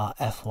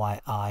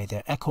FYI.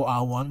 The Echo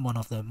R1, one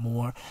of the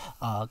more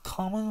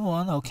common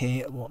one,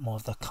 okay, more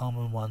of the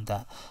common one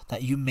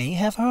that you may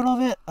have heard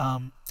of it.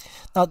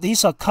 Now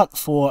these are cut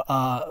for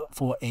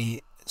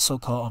a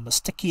so-called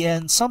sticky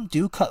end. Some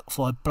do cut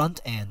for a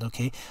blunt end,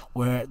 okay,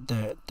 where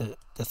the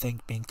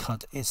thing being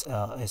cut is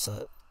a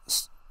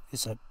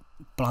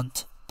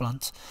blunt,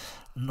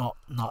 not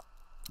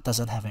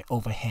doesn't have an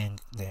overhang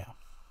there.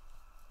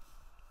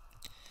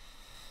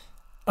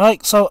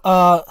 Alright, so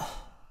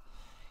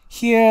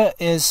here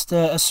is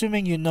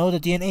assuming you know the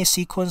DNA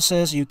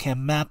sequences, you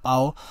can map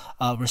out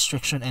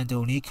restriction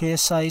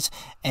endonucleosides,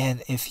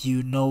 and if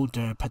you know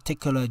the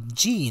particular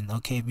gene,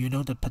 okay, if you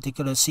know the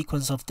particular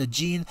sequence of the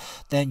gene,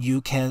 then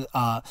you can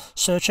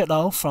search it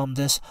out from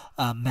this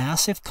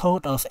massive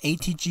code of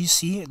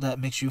ATGC that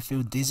makes you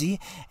feel dizzy,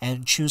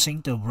 and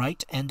choosing the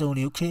right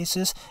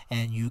endonucleases,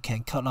 and you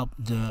can cut out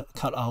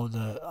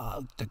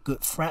the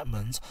good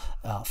fragments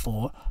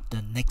for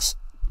the next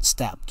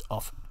step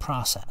of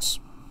process.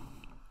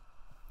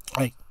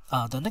 Right.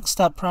 The next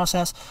step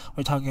process,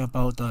 we're talking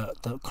about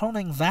the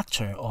cloning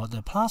vector or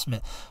the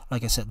plasmid.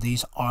 Like I said,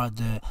 these are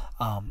the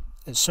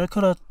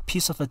circular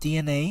piece of a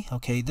DNA.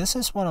 Okay, this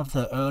is one of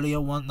the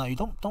earlier one. Now you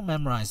don't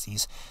memorize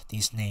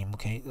these names.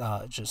 Okay,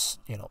 just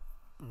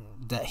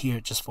that here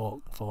just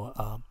for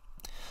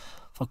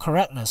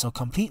correctness or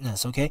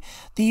completeness. Okay,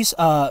 these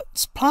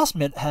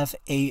plasmid have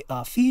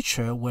a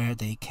feature where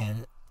they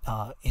can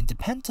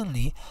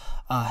independently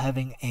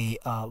having a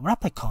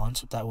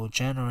replicant that will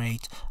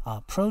generate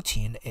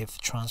protein if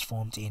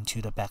transformed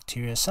into the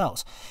bacteria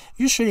cells.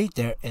 Usually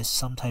there is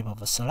some type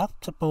of a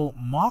selectable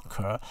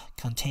marker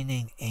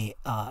containing a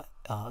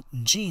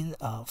gene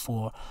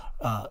for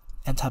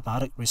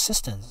antibiotic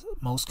resistance.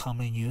 Most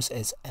commonly used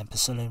is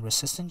ampicillin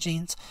resistant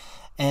genes,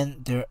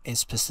 and there is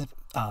specific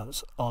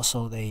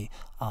also the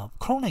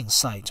cloning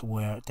site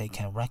where they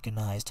can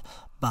recognized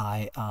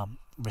by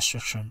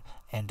restriction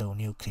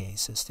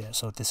endonucleases there.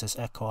 So this is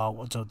echo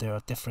out. So there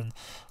are different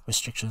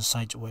restriction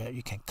sites where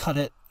you can cut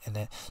it, and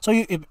then so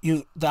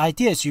you the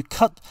idea is you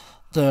cut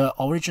the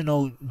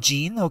original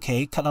gene,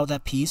 okay, cut out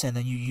that piece, and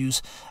then you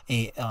use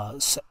a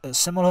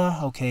similar,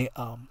 okay,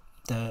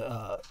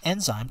 the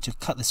enzyme to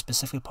cut the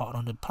specific part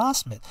on the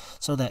plasmid,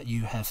 so that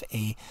you have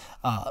a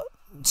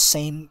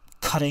same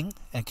cutting,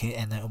 okay,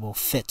 and then it will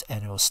fit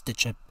and it will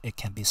stitch it. It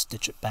can be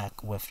stitched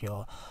back with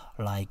your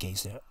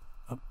ligase there.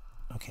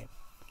 Okay.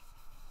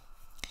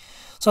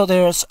 So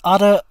there's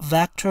other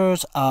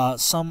vectors,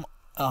 some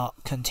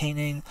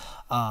containing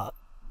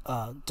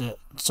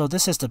so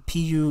this is the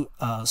PU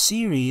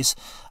series.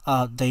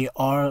 They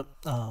are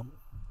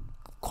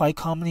quite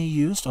commonly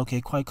used,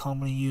 okay, quite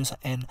commonly used,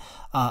 and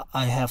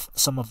I have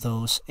some of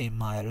those in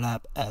my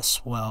lab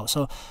as well.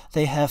 So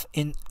they have,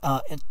 in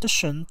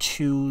addition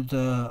to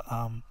the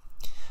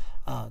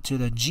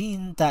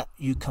gene that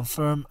you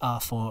confirm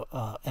for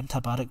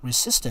antibiotic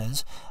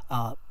resistance,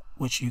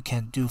 which you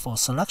can do for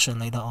selection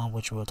later on,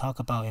 which we'll talk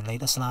about in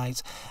later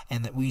slides.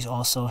 And we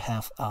also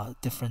have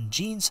different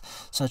genes,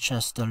 such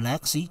as the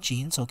LAGZ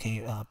genes,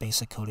 okay,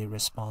 basically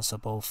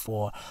responsible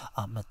for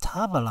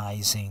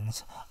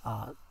metabolizing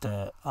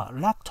the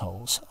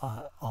lactose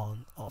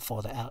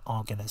for the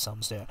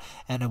organisms there,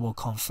 and it will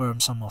confirm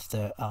some of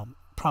the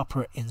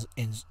proper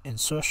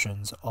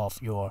insertions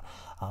of your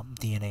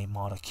DNA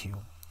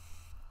molecule.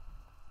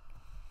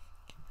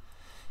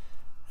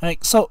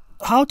 Alright, so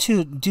how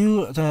to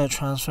do the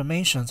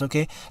transformations?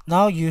 Okay,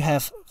 now you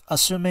have,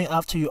 assuming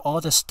after all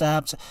the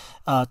steps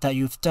that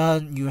you've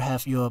done, you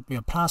have your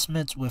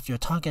plasmids with your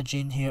target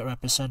gene here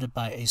represented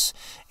by a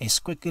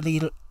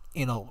squiggly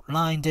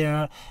line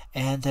there,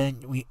 and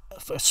then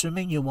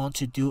assuming you want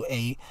to do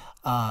a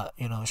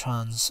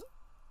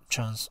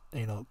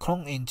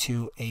clone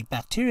into a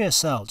bacteria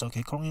cell,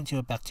 okay, clone into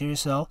a bacteria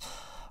cell.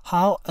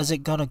 How is it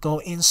gonna go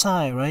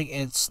inside, right?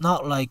 It's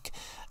not like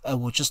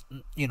will just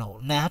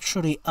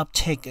naturally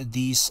uptake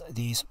these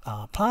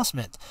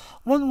plasmids.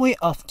 One way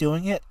of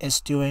doing it is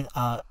doing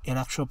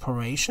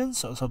electroporation.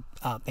 So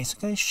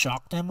basically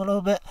shock them a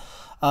little bit,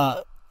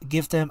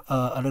 give them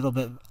a little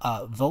bit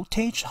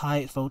voltage,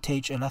 high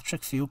voltage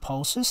electric field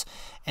pulses,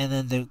 and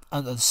then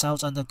the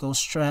cells undergo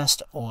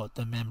stress, or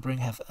the membrane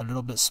have a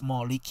little bit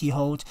small leaky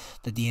hole.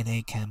 The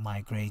DNA can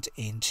migrate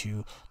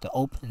into the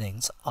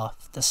openings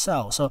of the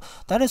cell. So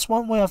that is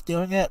one way of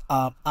doing it.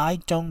 I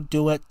don't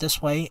do it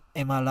this way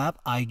in my lab.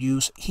 I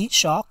use heat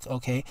shock,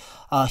 okay,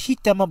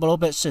 heat them up a little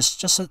bit,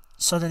 just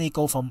suddenly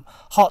go from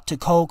hot to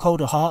cold, cold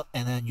to hot,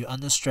 and then you're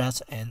under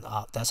stress, and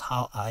that's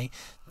how I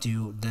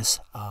do this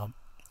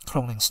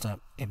cloning step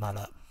in my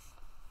lab.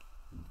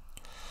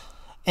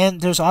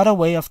 And there's other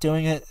way of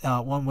doing it.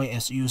 One way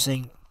is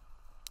using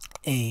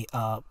a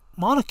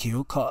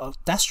molecule called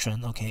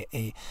dextrin. Okay,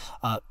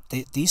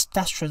 these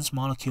dextrins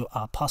molecule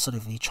are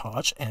positively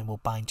charged and will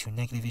bind to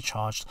negatively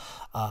charged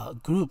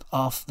group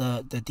of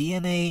the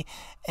DNA,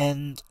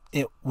 and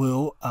it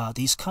will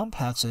these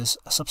complexes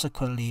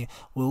subsequently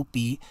will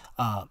be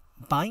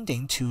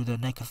binding to the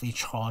negatively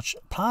charged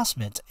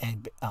plasmid,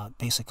 and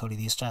basically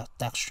these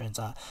dextrins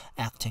are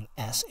acting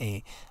as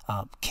a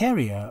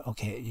carrier,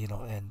 okay,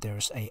 and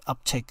there's a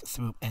uptake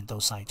through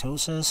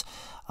endocytosis,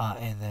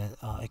 and then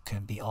it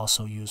can be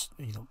also used,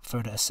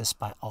 further assist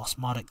by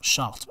osmotic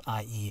shock,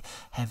 i.e.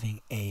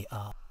 having a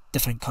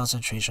different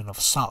concentration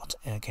of salt,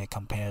 okay,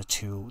 compared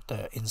to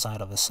the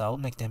inside of the cell,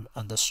 make them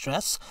under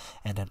stress,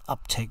 and then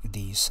uptake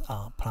these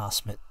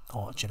plasmid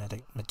or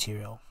genetic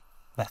material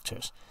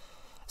vectors.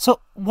 So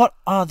what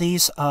are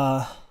these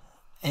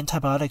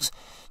antibiotics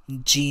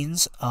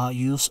genes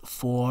used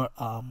for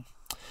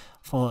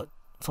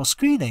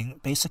screening?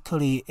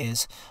 Basically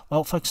is,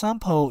 well, for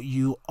example,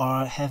 you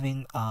are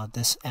having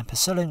this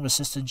ampicillin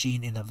resistant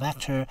gene in a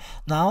vector.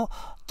 Now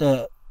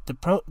the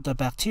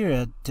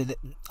bacteria,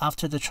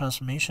 after the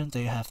transformation,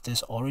 they have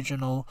this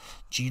original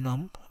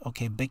genome,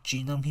 okay, big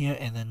genome here,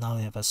 and then now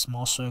they have a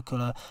small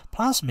circular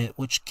plasmid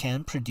which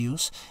can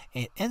produce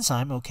an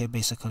enzyme, okay,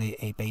 basically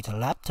a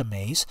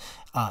beta-lactamase,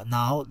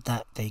 now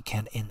that they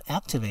can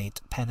inactivate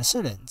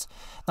penicillins.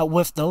 Now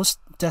with those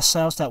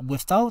cells that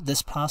without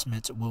this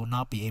plasmid will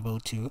not be able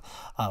to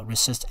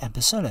resist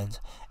ampicillin,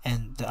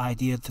 and the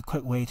idea, the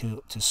quick way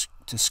to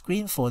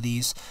screen for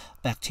these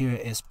bacteria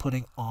is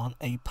putting on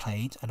a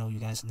plate. I know you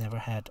guys never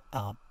had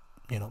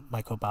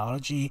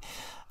microbiology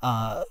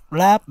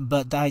lab,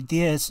 but the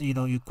idea is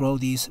you grow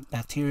these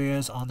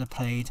bacteria on the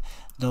plate,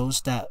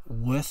 those that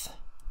with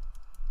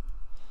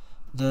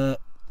the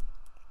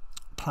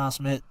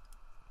plasmid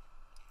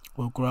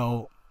will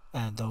grow,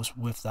 and those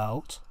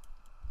without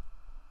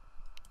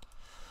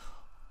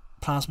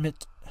plasmid,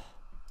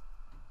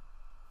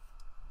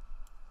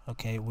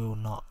 okay, will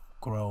not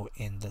grow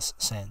in this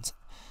sense.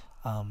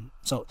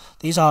 So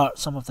these are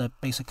some of the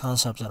basic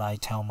concepts that I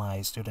tell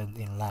my students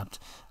in lab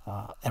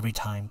every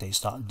time they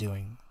start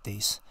doing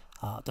these,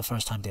 the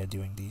first time they're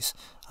doing these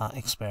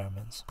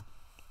experiments.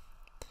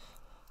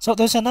 So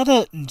there's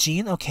another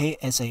gene, okay,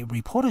 it's a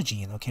reporter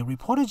gene. Okay,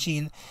 reporter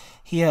gene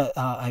here,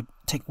 I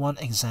take one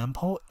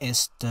example,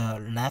 is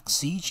the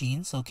LAC-Z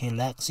genes. Okay,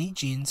 LAC-Z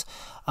genes,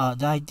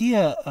 the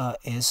idea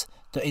is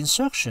the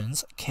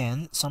insertions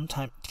can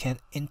sometimes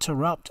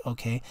interrupt,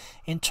 okay,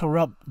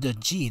 interrupt the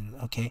gene.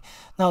 Okay,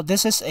 now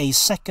this is a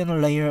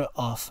second layer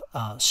of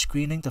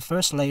screening. The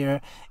first layer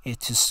is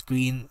to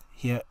screen.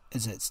 Here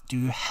is it. Do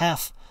you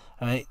have,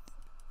 right,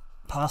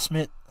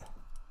 plasmid?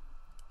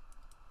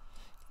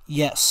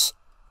 Yes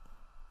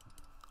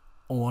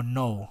or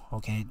no.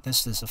 Okay,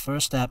 this is the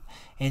first step,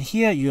 and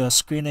here you are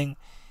screening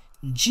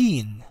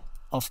gene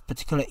of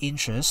particular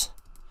interest,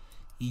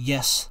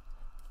 yes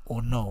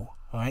or no.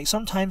 Alright,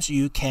 sometimes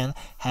you can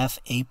have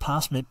a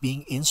plasmid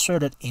being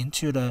inserted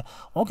into the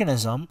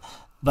organism,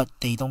 but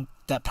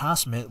that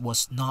plasmid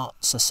was not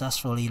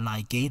successfully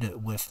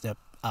ligated with the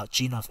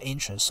gene of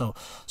interest.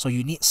 So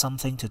you need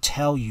something to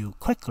tell you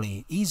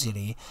quickly,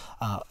 easily,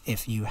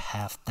 if you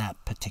have that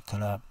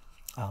particular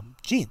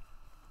gene.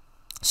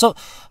 So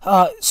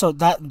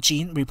that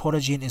gene,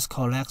 reporter gene, is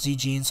called LAC-Z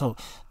gene. So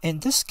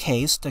in this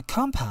case, the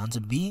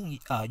compound being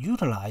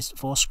utilized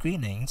for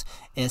screening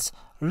is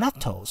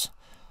lactose.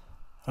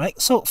 Right.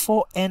 So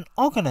for an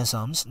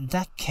organisms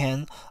that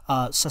can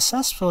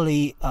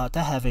successfully that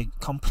have a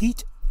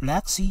complete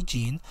LAC-Z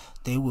gene,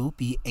 they will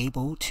be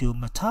able to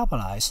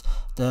metabolize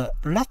the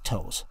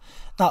lactose.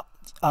 Now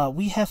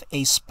we have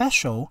a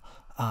special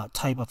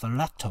type of a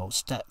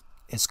lactose that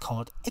is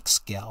called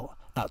X-gal.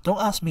 Now,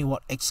 don't ask me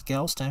what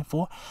X-gal stands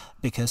for,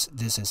 because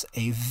this is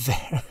a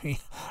very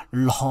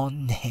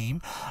long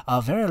name.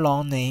 A very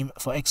long name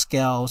for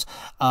X-gals.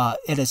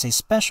 It is a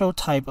special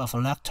type of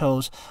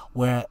lactose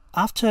where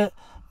after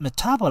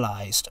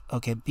metabolized,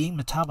 okay, being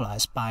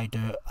metabolized by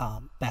the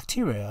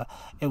bacteria,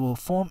 it will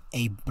form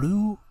a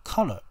blue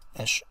color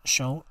as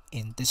shown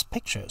in this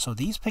picture. So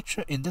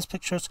in this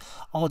pictures,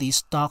 all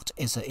these dots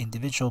is an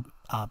individual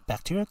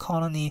bacterial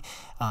colony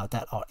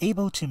that are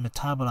able to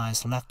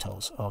metabolize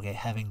lactose. Okay,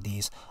 having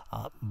these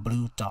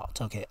blue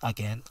dots. Okay,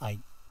 again,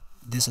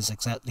 this is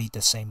exactly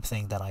the same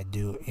thing that I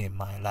do in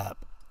my lab.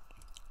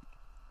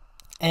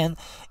 And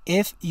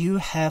if you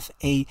have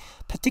a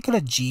particular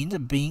gene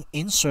being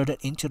inserted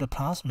into the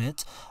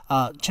plasmid,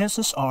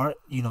 chances are,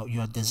 you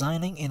are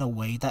designing in a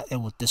way that it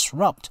will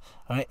disrupt,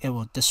 right? It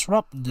will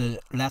disrupt the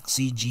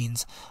LAC-Z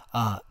genes,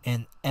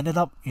 and ended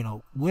up,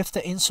 with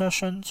the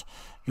insertions,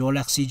 your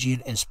LAC-Z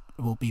gene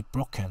will be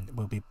broken,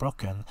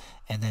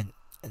 and then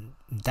in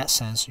that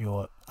sense,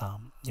 your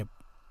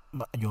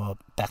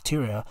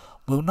bacteria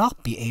will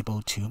not be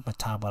able to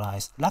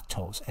metabolize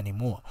lactose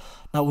anymore.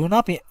 Now, will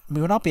not be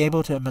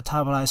able to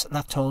metabolize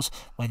lactose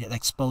when it's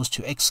exposed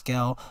to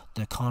X-gal.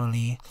 The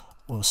colony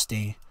will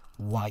stay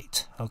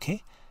white.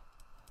 Okay,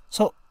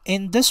 so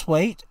in this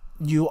way,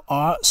 you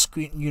are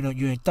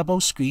you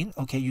double screen.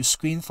 Okay, you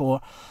screen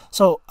for.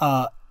 So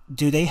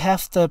do they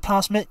have the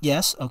plasmid?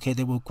 Yes. Okay,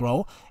 they will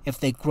grow. If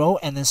they grow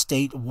and then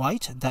stay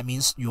white, that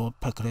means your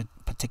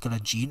particular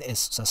gene is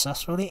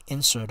successfully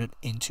inserted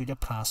into the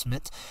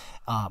plasmid,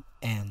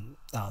 and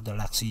the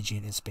LAC-Z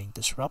gene is being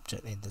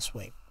disrupted in this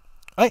way.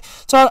 All right.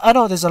 So I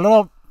know there's a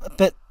little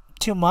bit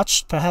too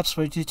much perhaps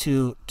for you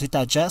to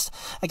digest.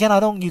 Again, I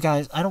don't want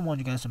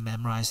you guys to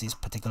memorize these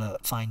particular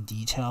fine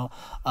detail.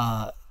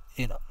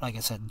 Like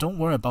I said, don't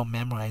worry about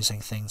memorizing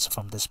things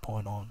from this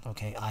point on.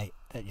 Okay,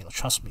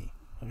 trust me.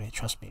 Okay,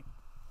 trust me.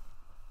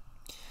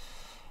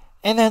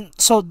 And then,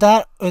 so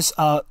that is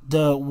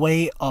the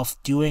way of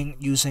using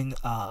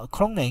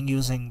cloning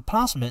using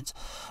plasmids.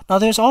 Now,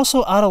 there's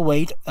also other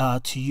way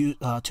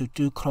to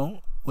do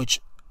clone,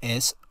 which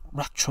is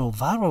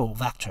retroviral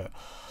vector.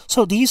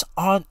 So these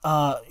are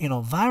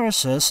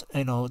viruses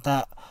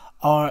that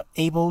are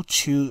able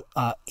to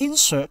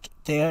insert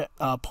their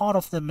part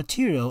of the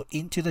material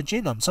into the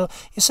genome. So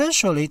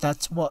essentially,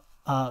 that's what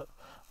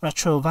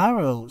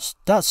retrovirals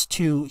does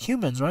to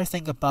humans, right?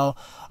 Think about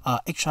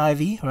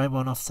HIV, right?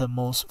 One of the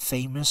most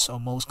famous or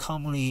most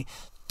commonly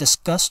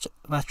discussed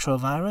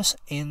retrovirus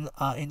in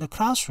the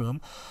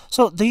classroom.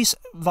 So these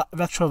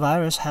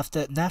retrovirus have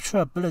the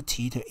natural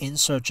ability to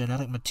insert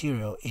genetic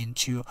material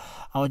into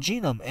our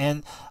genome,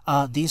 and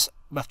these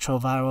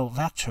retroviral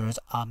vectors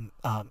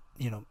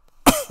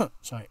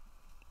sorry,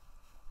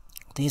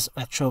 these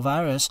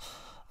retrovirus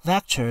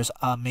vectors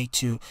are made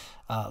to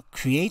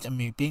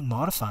being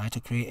modified to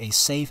create a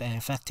safe and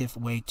effective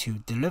way to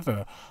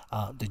deliver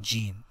the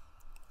gene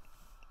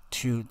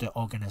to the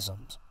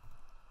organisms.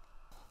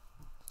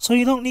 So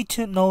you don't need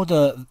to know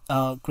the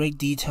great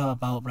detail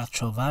about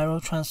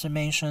retroviral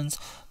transformations.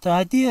 The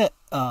idea,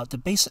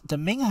 the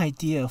main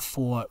idea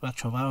for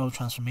retroviral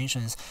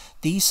transformation is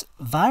these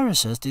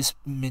viruses, this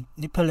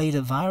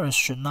manipulated virus,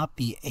 should not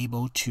be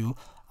able to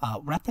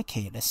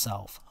replicate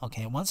itself.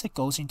 Okay, once it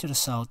goes into the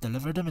cell,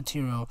 deliver the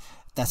material,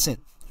 that's it.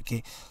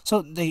 Okay,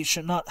 so they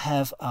should not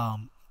have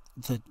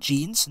the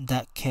genes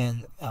that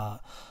can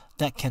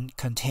that can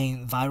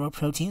contain viral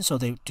proteins, so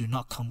they do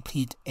not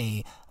complete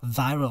a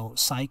viral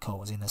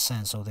cycle in a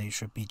sense. So they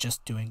should be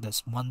just doing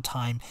this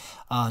one-time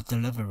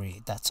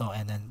delivery. That's all,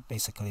 and then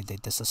basically they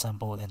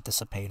disassemble and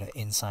dissipate it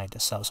inside the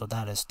cell. So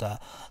that is the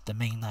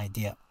main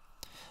idea.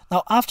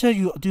 Now, after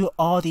you do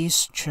all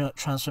these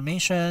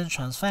transformations,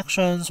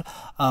 transfections,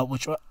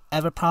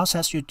 whichever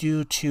process you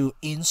do to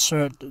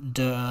insert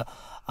the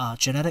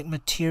genetic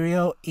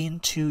material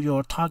into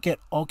your target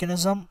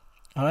organism,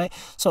 all right,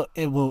 so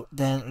it will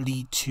then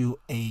lead to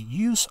a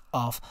use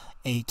of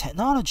a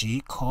technology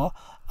called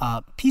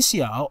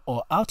PCR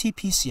or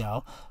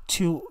RT-PCR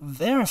to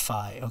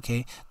verify.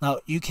 Okay, now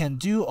you can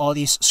do all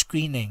these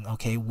screening,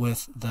 okay,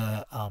 with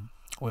the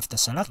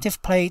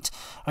selective plate,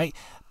 right?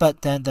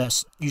 But then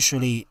that's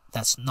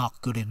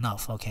not good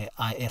enough. Okay,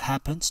 it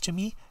happens to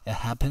me. It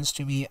happens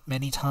to me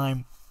many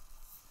times.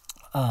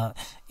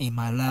 In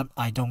my lab,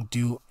 I don't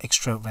do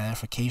extra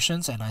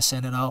verifications, and I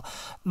send it out.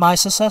 My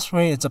success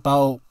rate is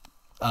about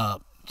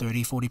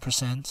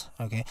 30-40%.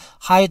 Okay,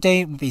 high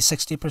day would be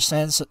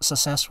 60%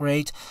 success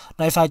rate.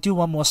 Now if I do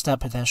one more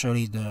step,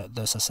 potentially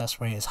the success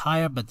rate is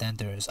higher, but then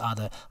there is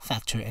other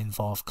factor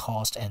involved,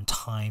 cost and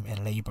time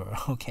and labor.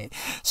 Okay,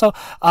 so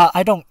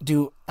I don't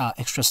do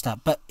extra step,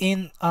 but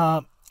in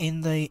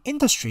the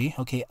industry,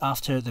 okay,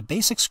 after the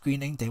basic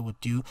screening, they would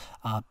do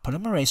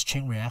polymerase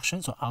chain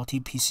reactions, or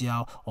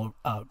RT-PCR, or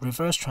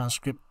reverse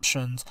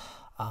transcriptions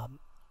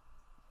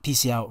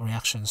PCR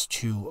reactions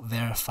to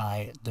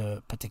verify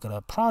the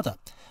particular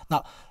product.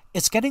 Now,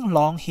 it's getting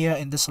long here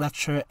in this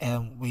lecture,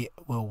 and we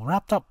will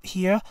wrap up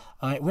here.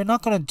 We're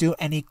not going to do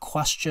any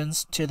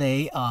questions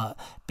today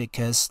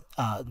because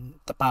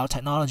the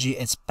biotechnology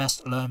is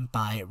best learned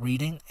by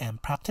reading and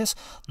practice,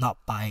 not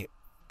by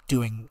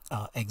doing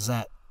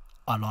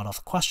a lot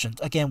of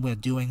questions. Again, we're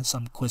doing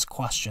some quiz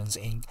questions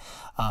in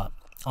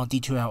on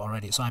D2L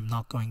already, so I'm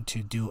not going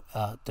to do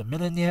the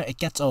millinare. It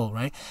gets old,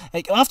 right?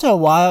 After a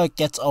while, it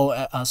gets old.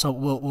 So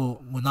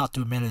we'll not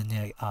do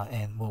millinare,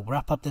 and we'll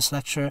wrap up this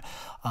lecture.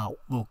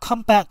 We'll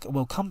come back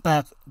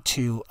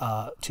to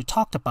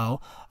talk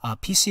about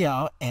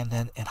PCR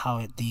and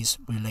how these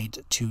relate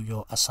to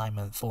your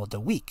assignment for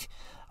the week.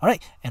 All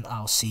right, and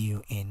I'll see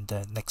you in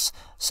the next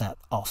set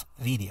of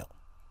video.